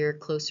appear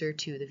closer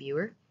to the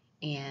viewer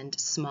and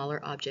smaller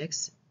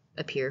objects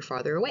appear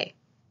farther away.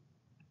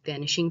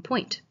 Vanishing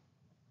point.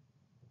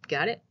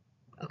 Got it?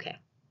 Okay.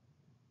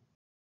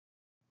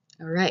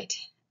 All right.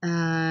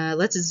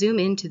 Let's zoom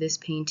into this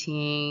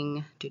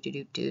painting.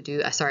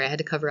 Sorry, I had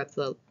to cover up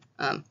the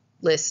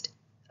list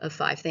of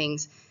 5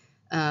 things.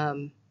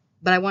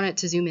 But I wanted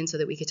to zoom in so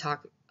that we could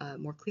talk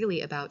more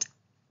clearly about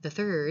the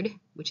third,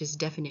 which is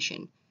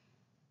definition,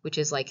 which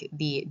is like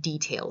the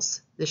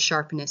details, the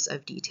sharpness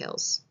of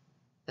details.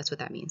 That's what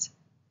that means.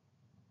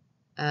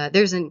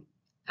 There's an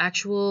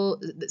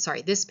actual,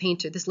 sorry,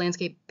 this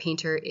landscape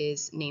painter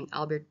is named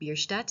Albert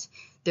Bierstadt.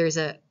 There's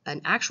an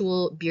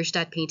actual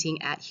Bierstadt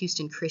painting at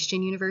Houston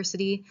Christian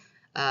University,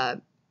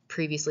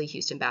 previously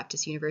Houston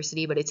Baptist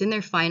University, but it's in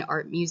their Fine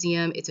Art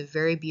Museum. It's a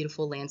very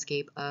beautiful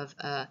landscape of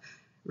a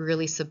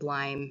really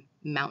sublime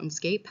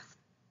mountainscape.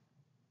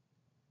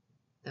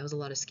 That was a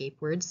lot of scape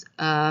words.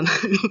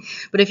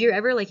 But if you're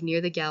ever like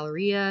near the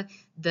Galleria,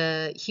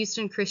 the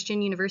Houston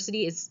Christian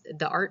University is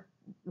the art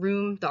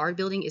room, the art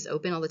building is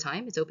open all the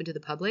time. It's open to the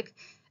public,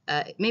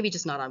 maybe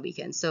just not on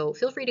weekends. So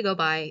feel free to go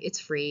by. It's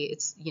free.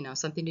 It's, you know,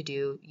 something to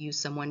do. Use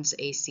someone's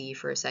AC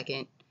for a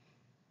second.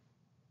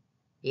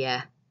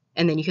 Yeah.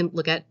 And then you can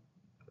look at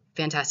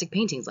fantastic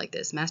paintings like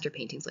this, master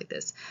paintings like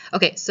this.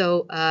 Okay,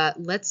 so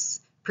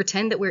let's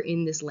pretend that we're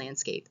in this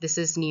landscape. This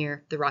is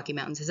near the Rocky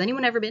Mountains. Has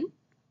anyone ever been?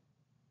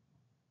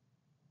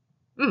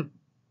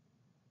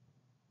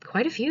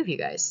 Quite a few of you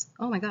guys.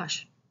 Oh my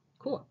gosh.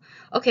 Cool.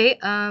 Okay,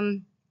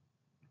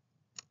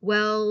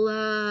 well,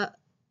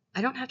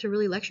 I don't have to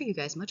really lecture you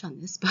guys much on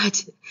this,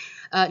 but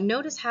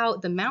notice how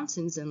the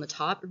mountains in the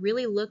top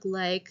really look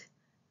like,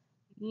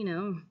 you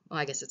know, well,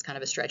 I guess it's kind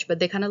of a stretch, but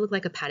they kind of look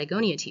like a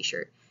Patagonia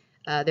t-shirt.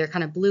 They're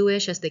kind of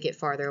bluish as they get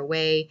farther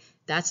away.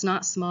 That's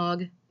not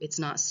smog. It's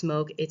not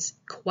smoke. It's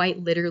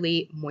quite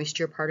literally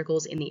moisture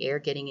particles in the air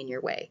getting in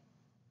your way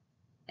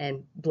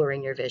and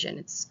blurring your vision.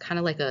 It's kind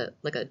of like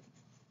a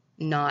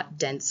not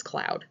dense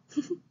cloud.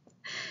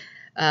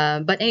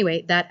 But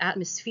anyway, that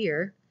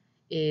atmosphere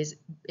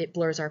it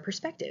blurs our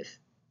perspective.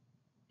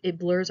 It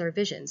blurs our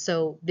vision.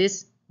 So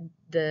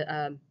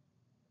the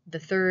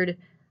third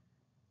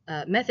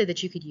method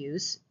that you could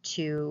use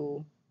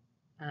to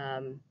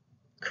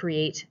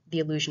create the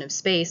illusion of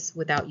space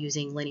without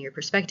using linear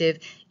perspective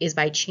is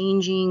by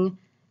changing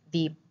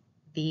the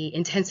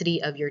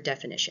intensity of your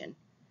definition.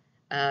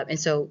 And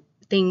so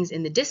things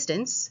in the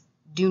distance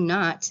do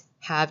not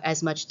have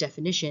as much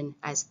definition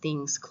as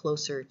things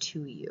closer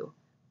to you.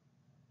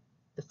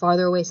 The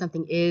farther away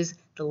something is,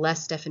 the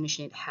less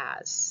definition it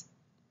has.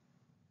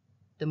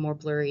 The more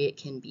blurry it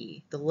can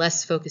be. The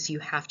less focus you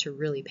have to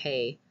really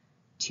pay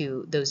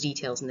to those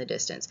details in the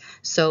distance.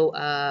 So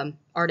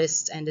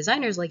artists and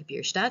designers like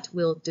Bierstadt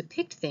will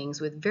depict things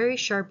with very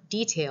sharp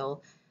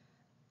detail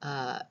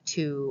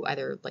to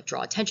either like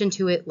draw attention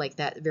to it, like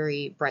that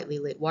very brightly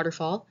lit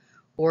waterfall,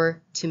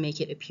 or to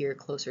make it appear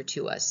closer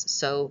to us.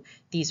 So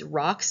these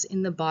rocks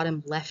in the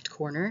bottom left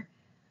corner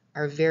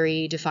are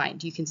very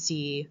defined. You can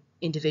see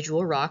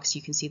individual rocks,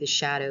 you can see the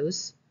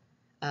shadows,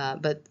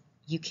 but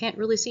you can't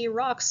really see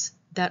rocks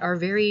that are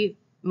very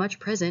much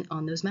present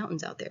on those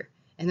mountains out there.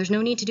 And there's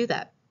no need to do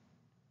that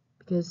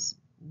because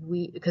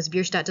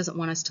Bierstadt doesn't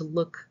want us to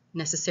look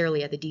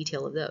necessarily at the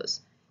detail of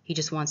those. He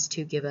just wants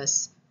to give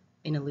us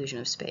an illusion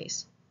of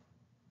space.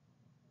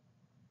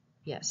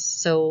 Yes,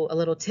 so a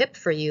little tip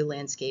for you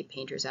landscape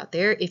painters out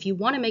there. If you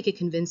want to make a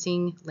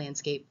convincing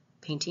landscape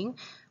painting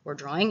or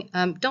drawing,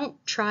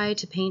 don't try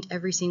to paint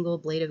every single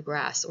blade of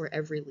grass or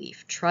every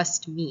leaf.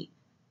 Trust me.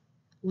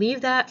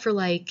 Leave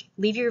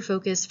your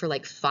focus for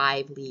like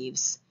 5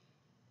 leaves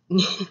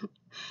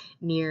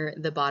near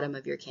the bottom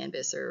of your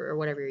canvas or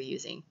whatever you're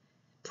using.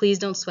 Please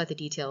don't sweat the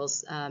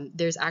details.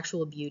 There's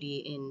actual beauty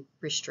in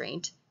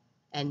restraint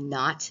and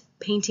not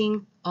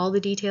painting all the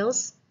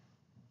details.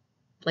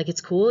 Like,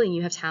 it's cool and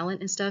you have talent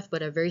and stuff,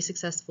 but a very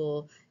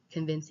successful,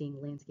 convincing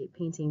landscape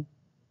painting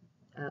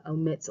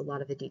omits a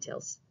lot of the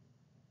details.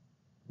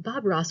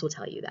 Bob Ross will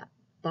tell you that.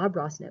 Bob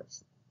Ross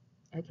knows.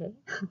 Okay.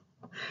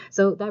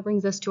 So that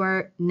brings us to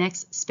our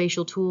next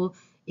spatial tool.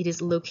 It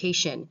is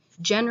location.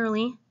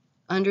 Generally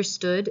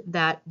understood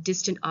that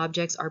distant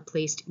objects are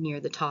placed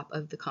near the top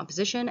of the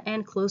composition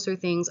and closer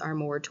things are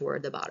more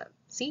toward the bottom.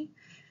 See?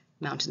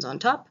 Mountains on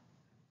top,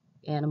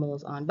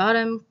 animals on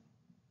bottom,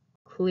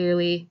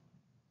 clearly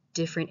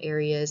different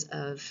areas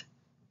of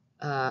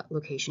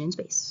location in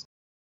space.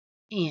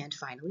 And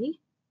finally,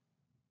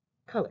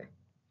 color.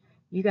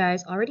 You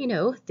guys already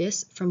know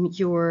this from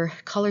your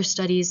color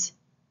studies,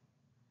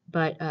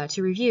 but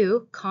to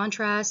review,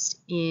 contrast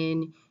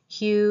in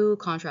hue,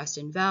 contrast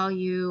in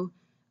value,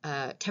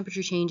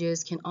 temperature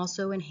changes can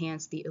also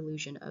enhance the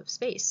illusion of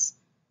space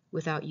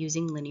without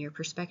using linear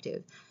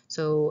perspective.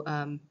 So,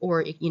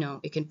 or it,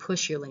 it can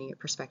push your linear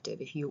perspective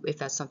if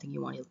that's something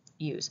you want to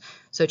use.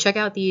 So check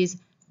out these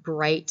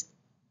bright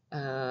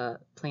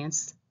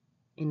plants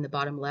in the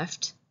bottom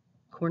left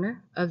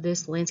corner of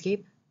this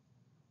landscape.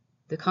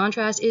 The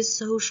contrast is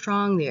so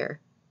strong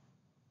there.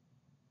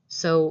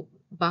 So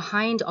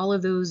behind all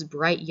of those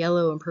bright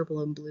yellow and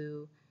purple and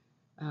blue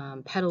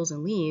petals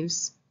and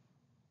leaves,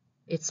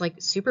 it's like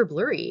super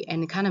blurry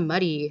and kind of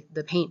muddy,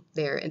 the paint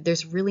there. And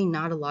there's really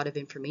not a lot of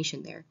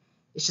information there.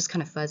 It's just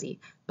kind of fuzzy.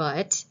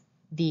 But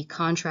the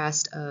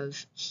contrast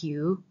of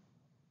hue,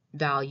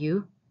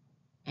 value,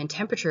 and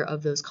temperature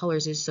of those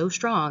colors is so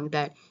strong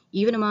that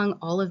even among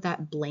all of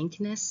that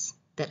blankness,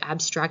 that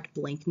abstract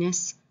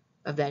blankness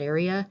of that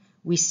area,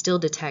 we still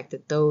detect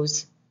that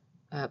those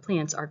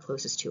plants are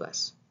closest to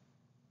us.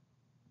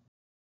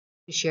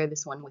 To share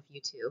this one with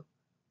you too.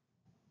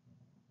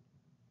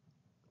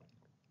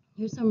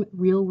 Here's some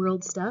real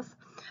world stuff.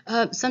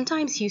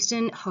 Sometimes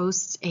Houston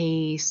hosts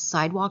a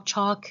sidewalk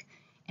chalk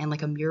and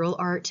like a mural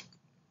art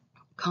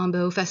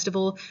combo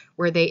festival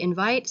where they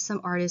invite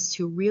some artists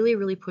to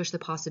really push the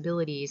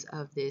possibilities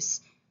of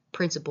this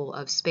principle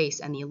of space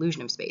and the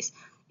illusion of space.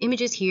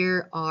 Images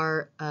here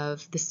are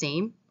of the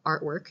same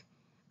artwork,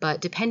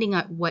 but depending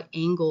on what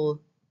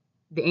angle,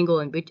 the angle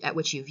at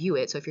which you view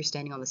it, so if you're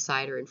standing on the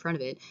side or in front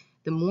of it,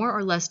 the more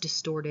or less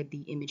distorted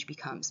the image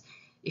becomes.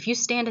 If you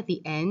stand at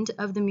the end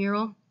of the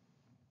mural,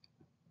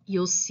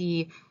 you'll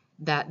see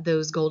that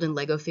those golden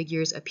Lego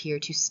figures appear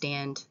to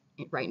stand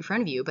right in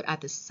front of you, but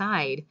at the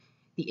side,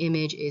 the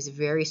image is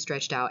very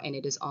stretched out and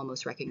it is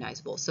almost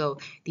recognizable. So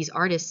these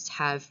artists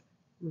have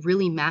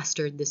really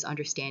mastered this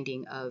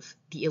understanding of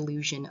the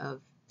illusion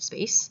of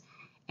space.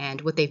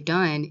 And what they've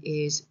done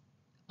is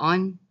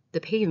on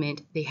the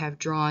pavement, they have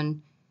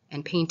drawn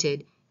and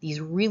painted these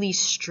really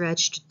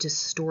stretched,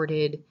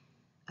 distorted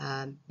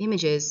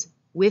images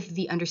with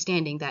the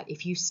understanding that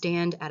if you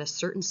stand at a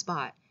certain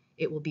spot,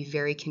 it will be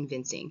very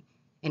convincing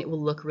and it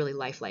will look really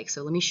lifelike.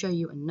 So let me show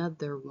you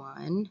another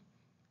one.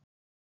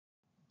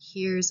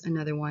 Here's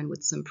another one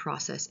with some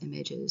process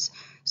images.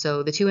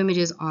 So the two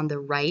images on the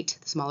right,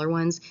 the smaller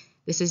ones,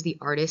 this is the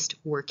artist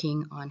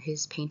working on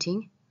his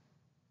painting.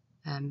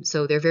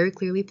 So they're very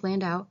clearly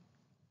planned out.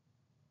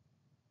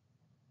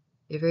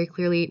 They're very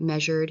clearly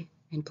measured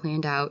and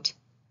planned out.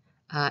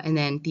 And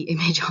then the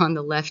image on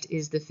the left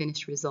is the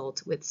finished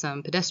result with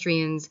some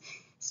pedestrians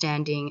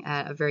standing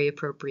at a very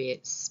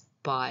appropriate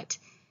spot.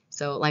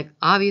 So like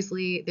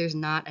obviously there's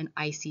not an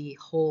icy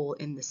hole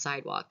in the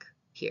sidewalk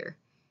here.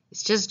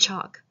 It's just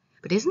chalk.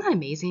 But isn't that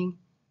amazing?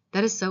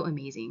 That is so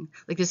amazing.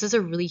 Like this is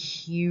a really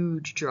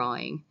huge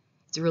drawing.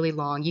 It's really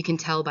long. You can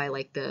tell by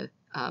like the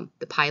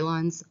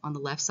pylons on the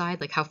left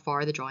side, like how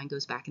far the drawing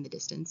goes back in the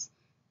distance.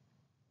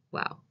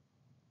 Wow.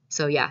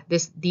 So yeah,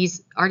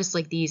 these artists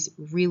like these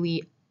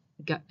really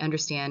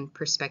understand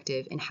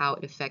perspective and how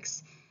it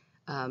affects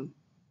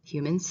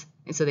humans.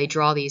 And so they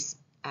draw these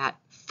at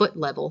foot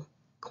level,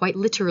 quite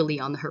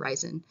literally on the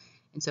horizon.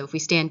 And so if we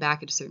stand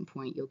back at a certain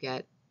point, you'll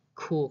get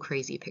cool,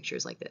 crazy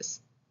pictures like this.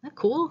 Isn't that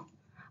cool?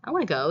 I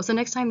want to go. So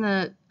next time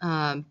the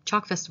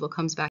Chalk Festival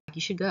comes back,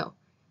 you should go.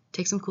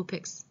 Take some cool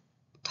pics.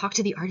 Talk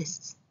to the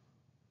artists.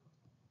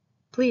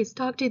 Please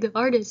talk to the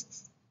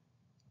artists.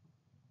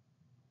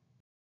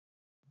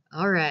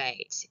 All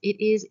right,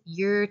 it is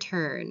your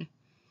turn.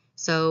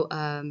 So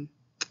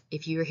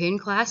if you're here in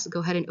class, go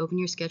ahead and open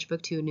your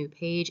sketchbook to a new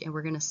page, and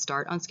we're going to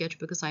start on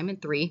sketchbook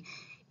assignment 3.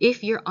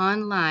 If you're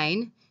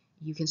online,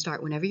 you can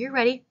start whenever you're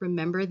ready.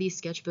 Remember, these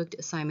sketchbook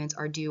assignments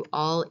are due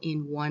all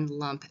in one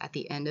lump at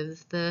the end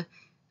of the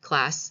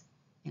class,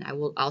 and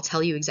I'll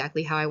tell you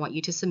exactly how I want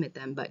you to submit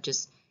them, but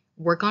just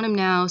work on them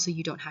now so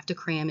you don't have to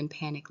cram and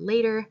panic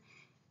later.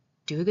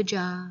 Do a good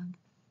job.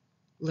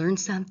 Learn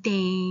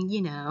something,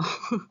 you know.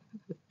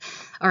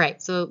 All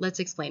right, so let's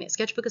explain it.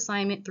 Sketchbook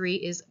assignment 3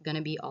 is going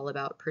to be all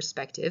about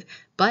perspective,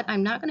 but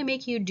I'm not going to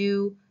make you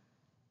do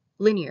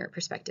linear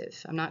perspective.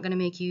 I'm not going to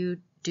make you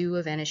do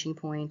a vanishing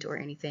point or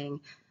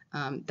anything.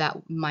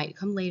 That might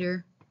come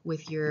later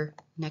with your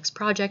next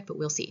project, but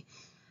we'll see.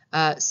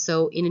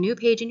 So in a new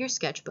page in your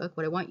sketchbook,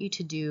 what I want you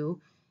to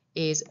do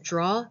is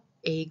draw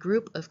a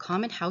group of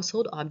common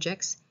household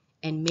objects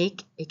and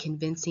make a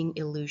convincing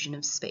illusion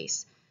of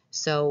space.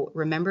 So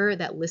remember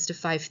that list of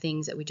 5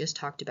 things that we just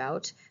talked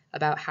about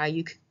how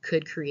you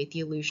could create the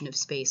illusion of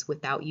space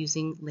without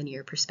using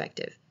linear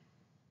perspective.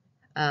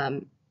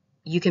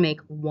 You can make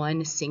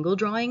one single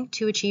drawing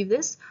to achieve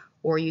this,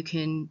 or you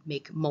can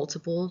make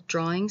multiple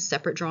drawings,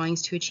 separate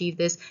drawings to achieve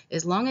this,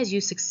 as long as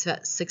you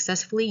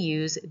successfully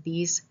use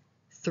these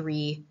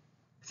 3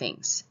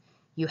 things.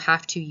 You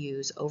have to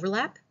use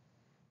overlap,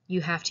 you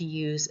have to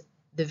use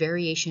the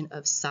variation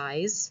of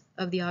size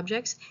of the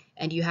objects,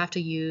 and you have to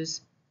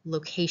use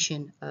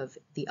location of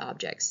the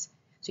objects.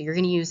 So you're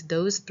going to use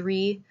those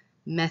 3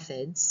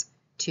 methods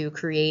to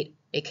create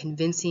a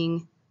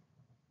convincing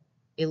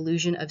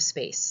illusion of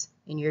space,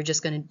 and you're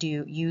just going to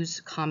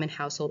use common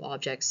household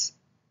objects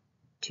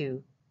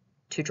to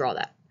draw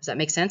that. Does that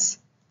make sense?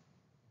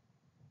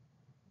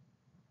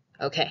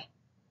 Okay.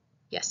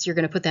 Yes, you're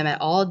going to put them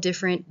at all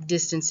different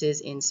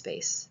distances in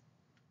space.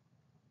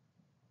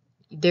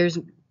 There's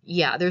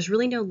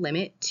really no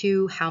limit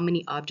to how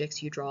many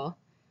objects you draw.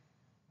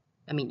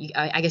 I mean,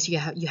 I guess you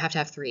have to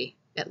have 3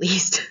 at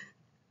least,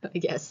 I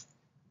guess.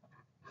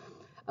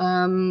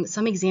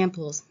 Some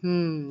examples.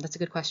 That's a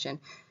good question.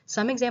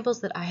 Some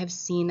examples that I have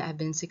seen that have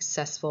been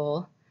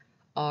successful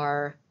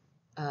are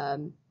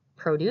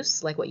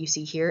produce, like what you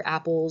see here,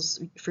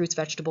 apples, fruits,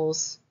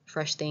 vegetables,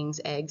 fresh things,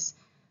 eggs.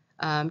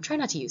 Try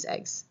not to use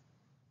eggs.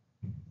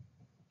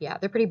 Yeah,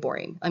 they're pretty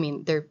boring. I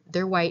mean,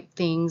 they're white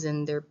things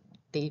and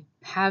they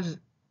have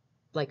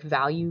like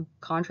value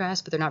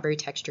contrast, but they're not very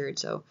textured.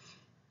 So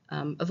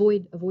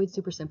avoid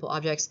super simple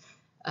objects.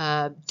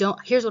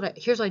 Here's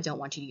what I don't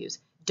want you to use.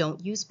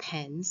 Don't use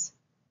pens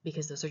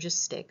because those are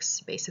just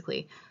sticks,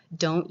 basically.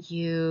 Don't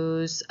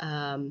use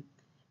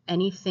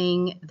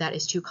anything that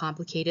is too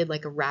complicated,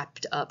 like a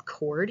wrapped up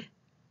cord.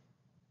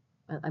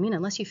 I mean,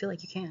 unless you feel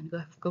like you can,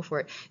 go for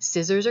it.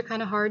 Scissors are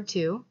kind of hard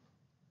too.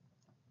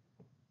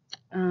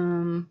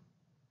 Trying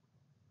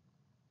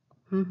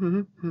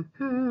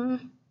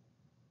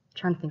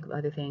to think of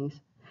other things.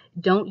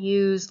 Don't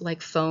use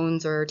like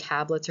phones or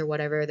tablets or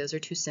whatever. Those are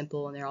too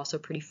simple and they're also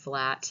pretty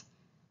flat.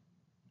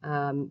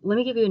 Let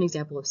me give you an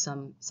example of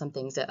some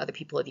things that other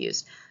people have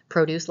used.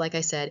 Produce, like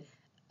I said,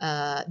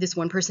 this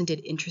one person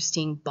did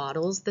interesting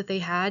bottles that they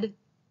had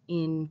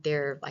in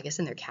their, I guess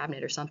in their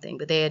cabinet or something,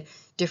 but they had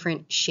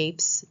different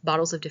shapes,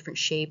 bottles of different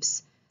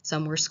shapes.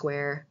 Some were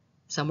square,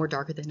 some were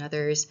darker than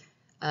others.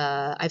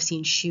 I've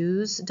seen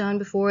shoes done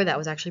before. That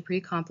was actually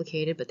pretty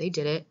complicated, but they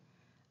did it.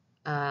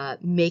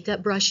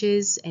 Makeup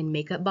brushes and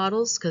makeup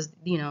bottles, because,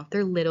 you know,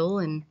 they're little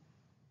and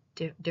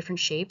different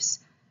shapes.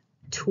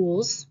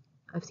 Tools.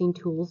 I've seen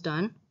tools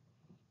done.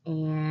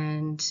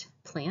 And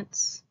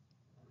plants.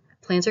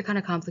 Plants are kind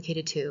of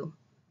complicated too.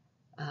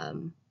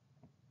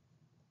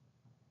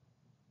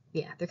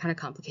 Yeah, they're kind of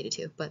complicated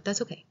too, but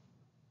that's okay.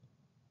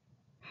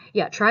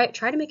 Yeah, try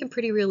to make them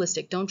pretty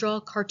realistic. Don't draw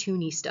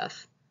cartoony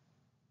stuff.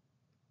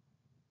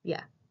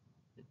 Yeah.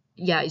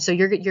 Yeah, so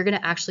you're gonna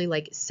actually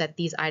like set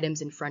these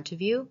items in front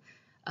of you.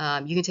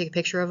 You can take a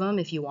picture of them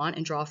if you want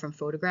and draw from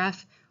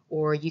photograph,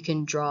 or you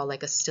can draw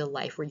like a still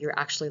life where you're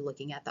actually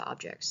looking at the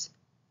objects,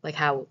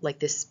 like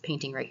this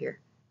painting right here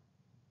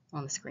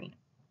on the screen.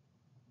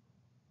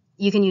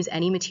 You can use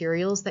any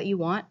materials that you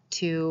want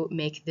to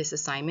make this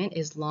assignment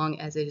as long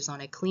as it is on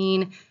a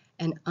clean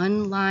and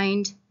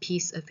unlined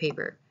piece of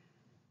paper.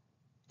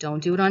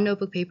 Don't do it on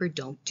notebook paper.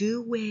 Don't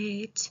do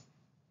it.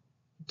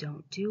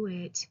 Don't do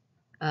it.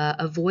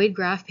 Avoid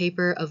graph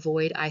paper.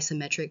 Avoid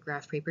isometric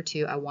graph paper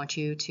too. I want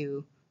you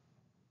to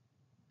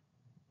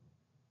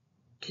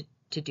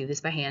do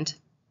this by hand.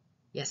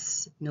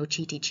 Yes, no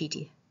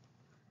cheaty.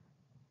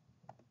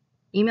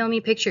 Email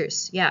me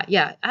pictures.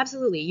 Yeah,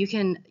 absolutely. You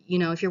can, you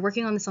know, if you're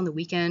working on this on the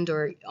weekend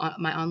or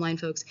my online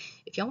folks,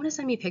 if y'all want to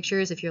send me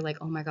pictures, if you're like,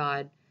 oh my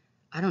God,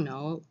 I don't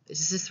know,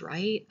 is this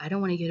right? I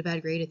don't want to get a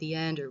bad grade at the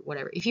end or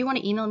whatever. If you want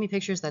to email me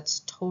pictures,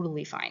 that's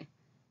totally fine.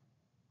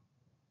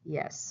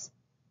 Yes.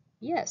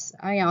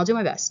 I'll do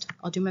my best.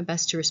 I'll do my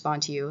best to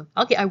respond to you.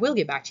 I will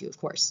get back to you, of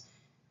course.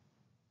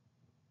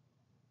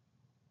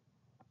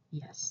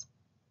 Yes.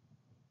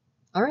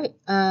 All right.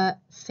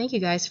 Thank you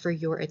guys for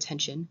your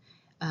attention.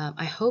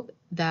 I hope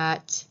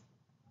that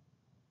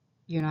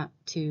you're not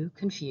too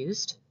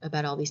confused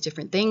about all these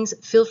different things.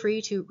 Feel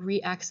free to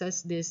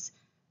re-access this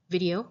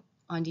video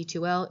on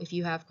D2L if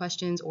you have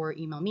questions, or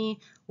email me,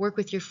 work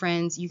with your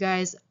friends. You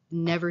guys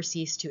never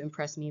cease to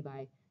impress me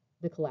by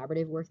the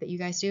collaborative work that you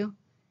guys do.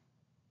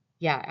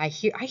 Yeah, I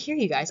hear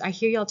you guys. I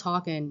hear y'all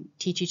talk and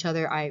teach each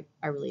other. I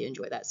really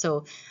enjoy that.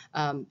 So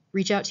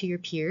reach out to your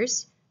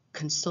peers,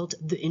 consult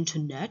the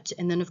internet,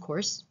 and then of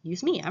course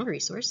use me. I'm a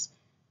resource.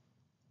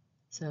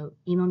 So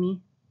email me.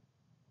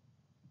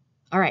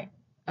 All right.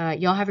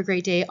 Y'all have a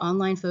great day.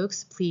 Online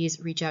folks, please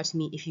reach out to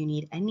me if you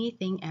need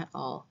anything at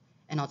all,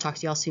 and I'll talk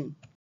to y'all soon.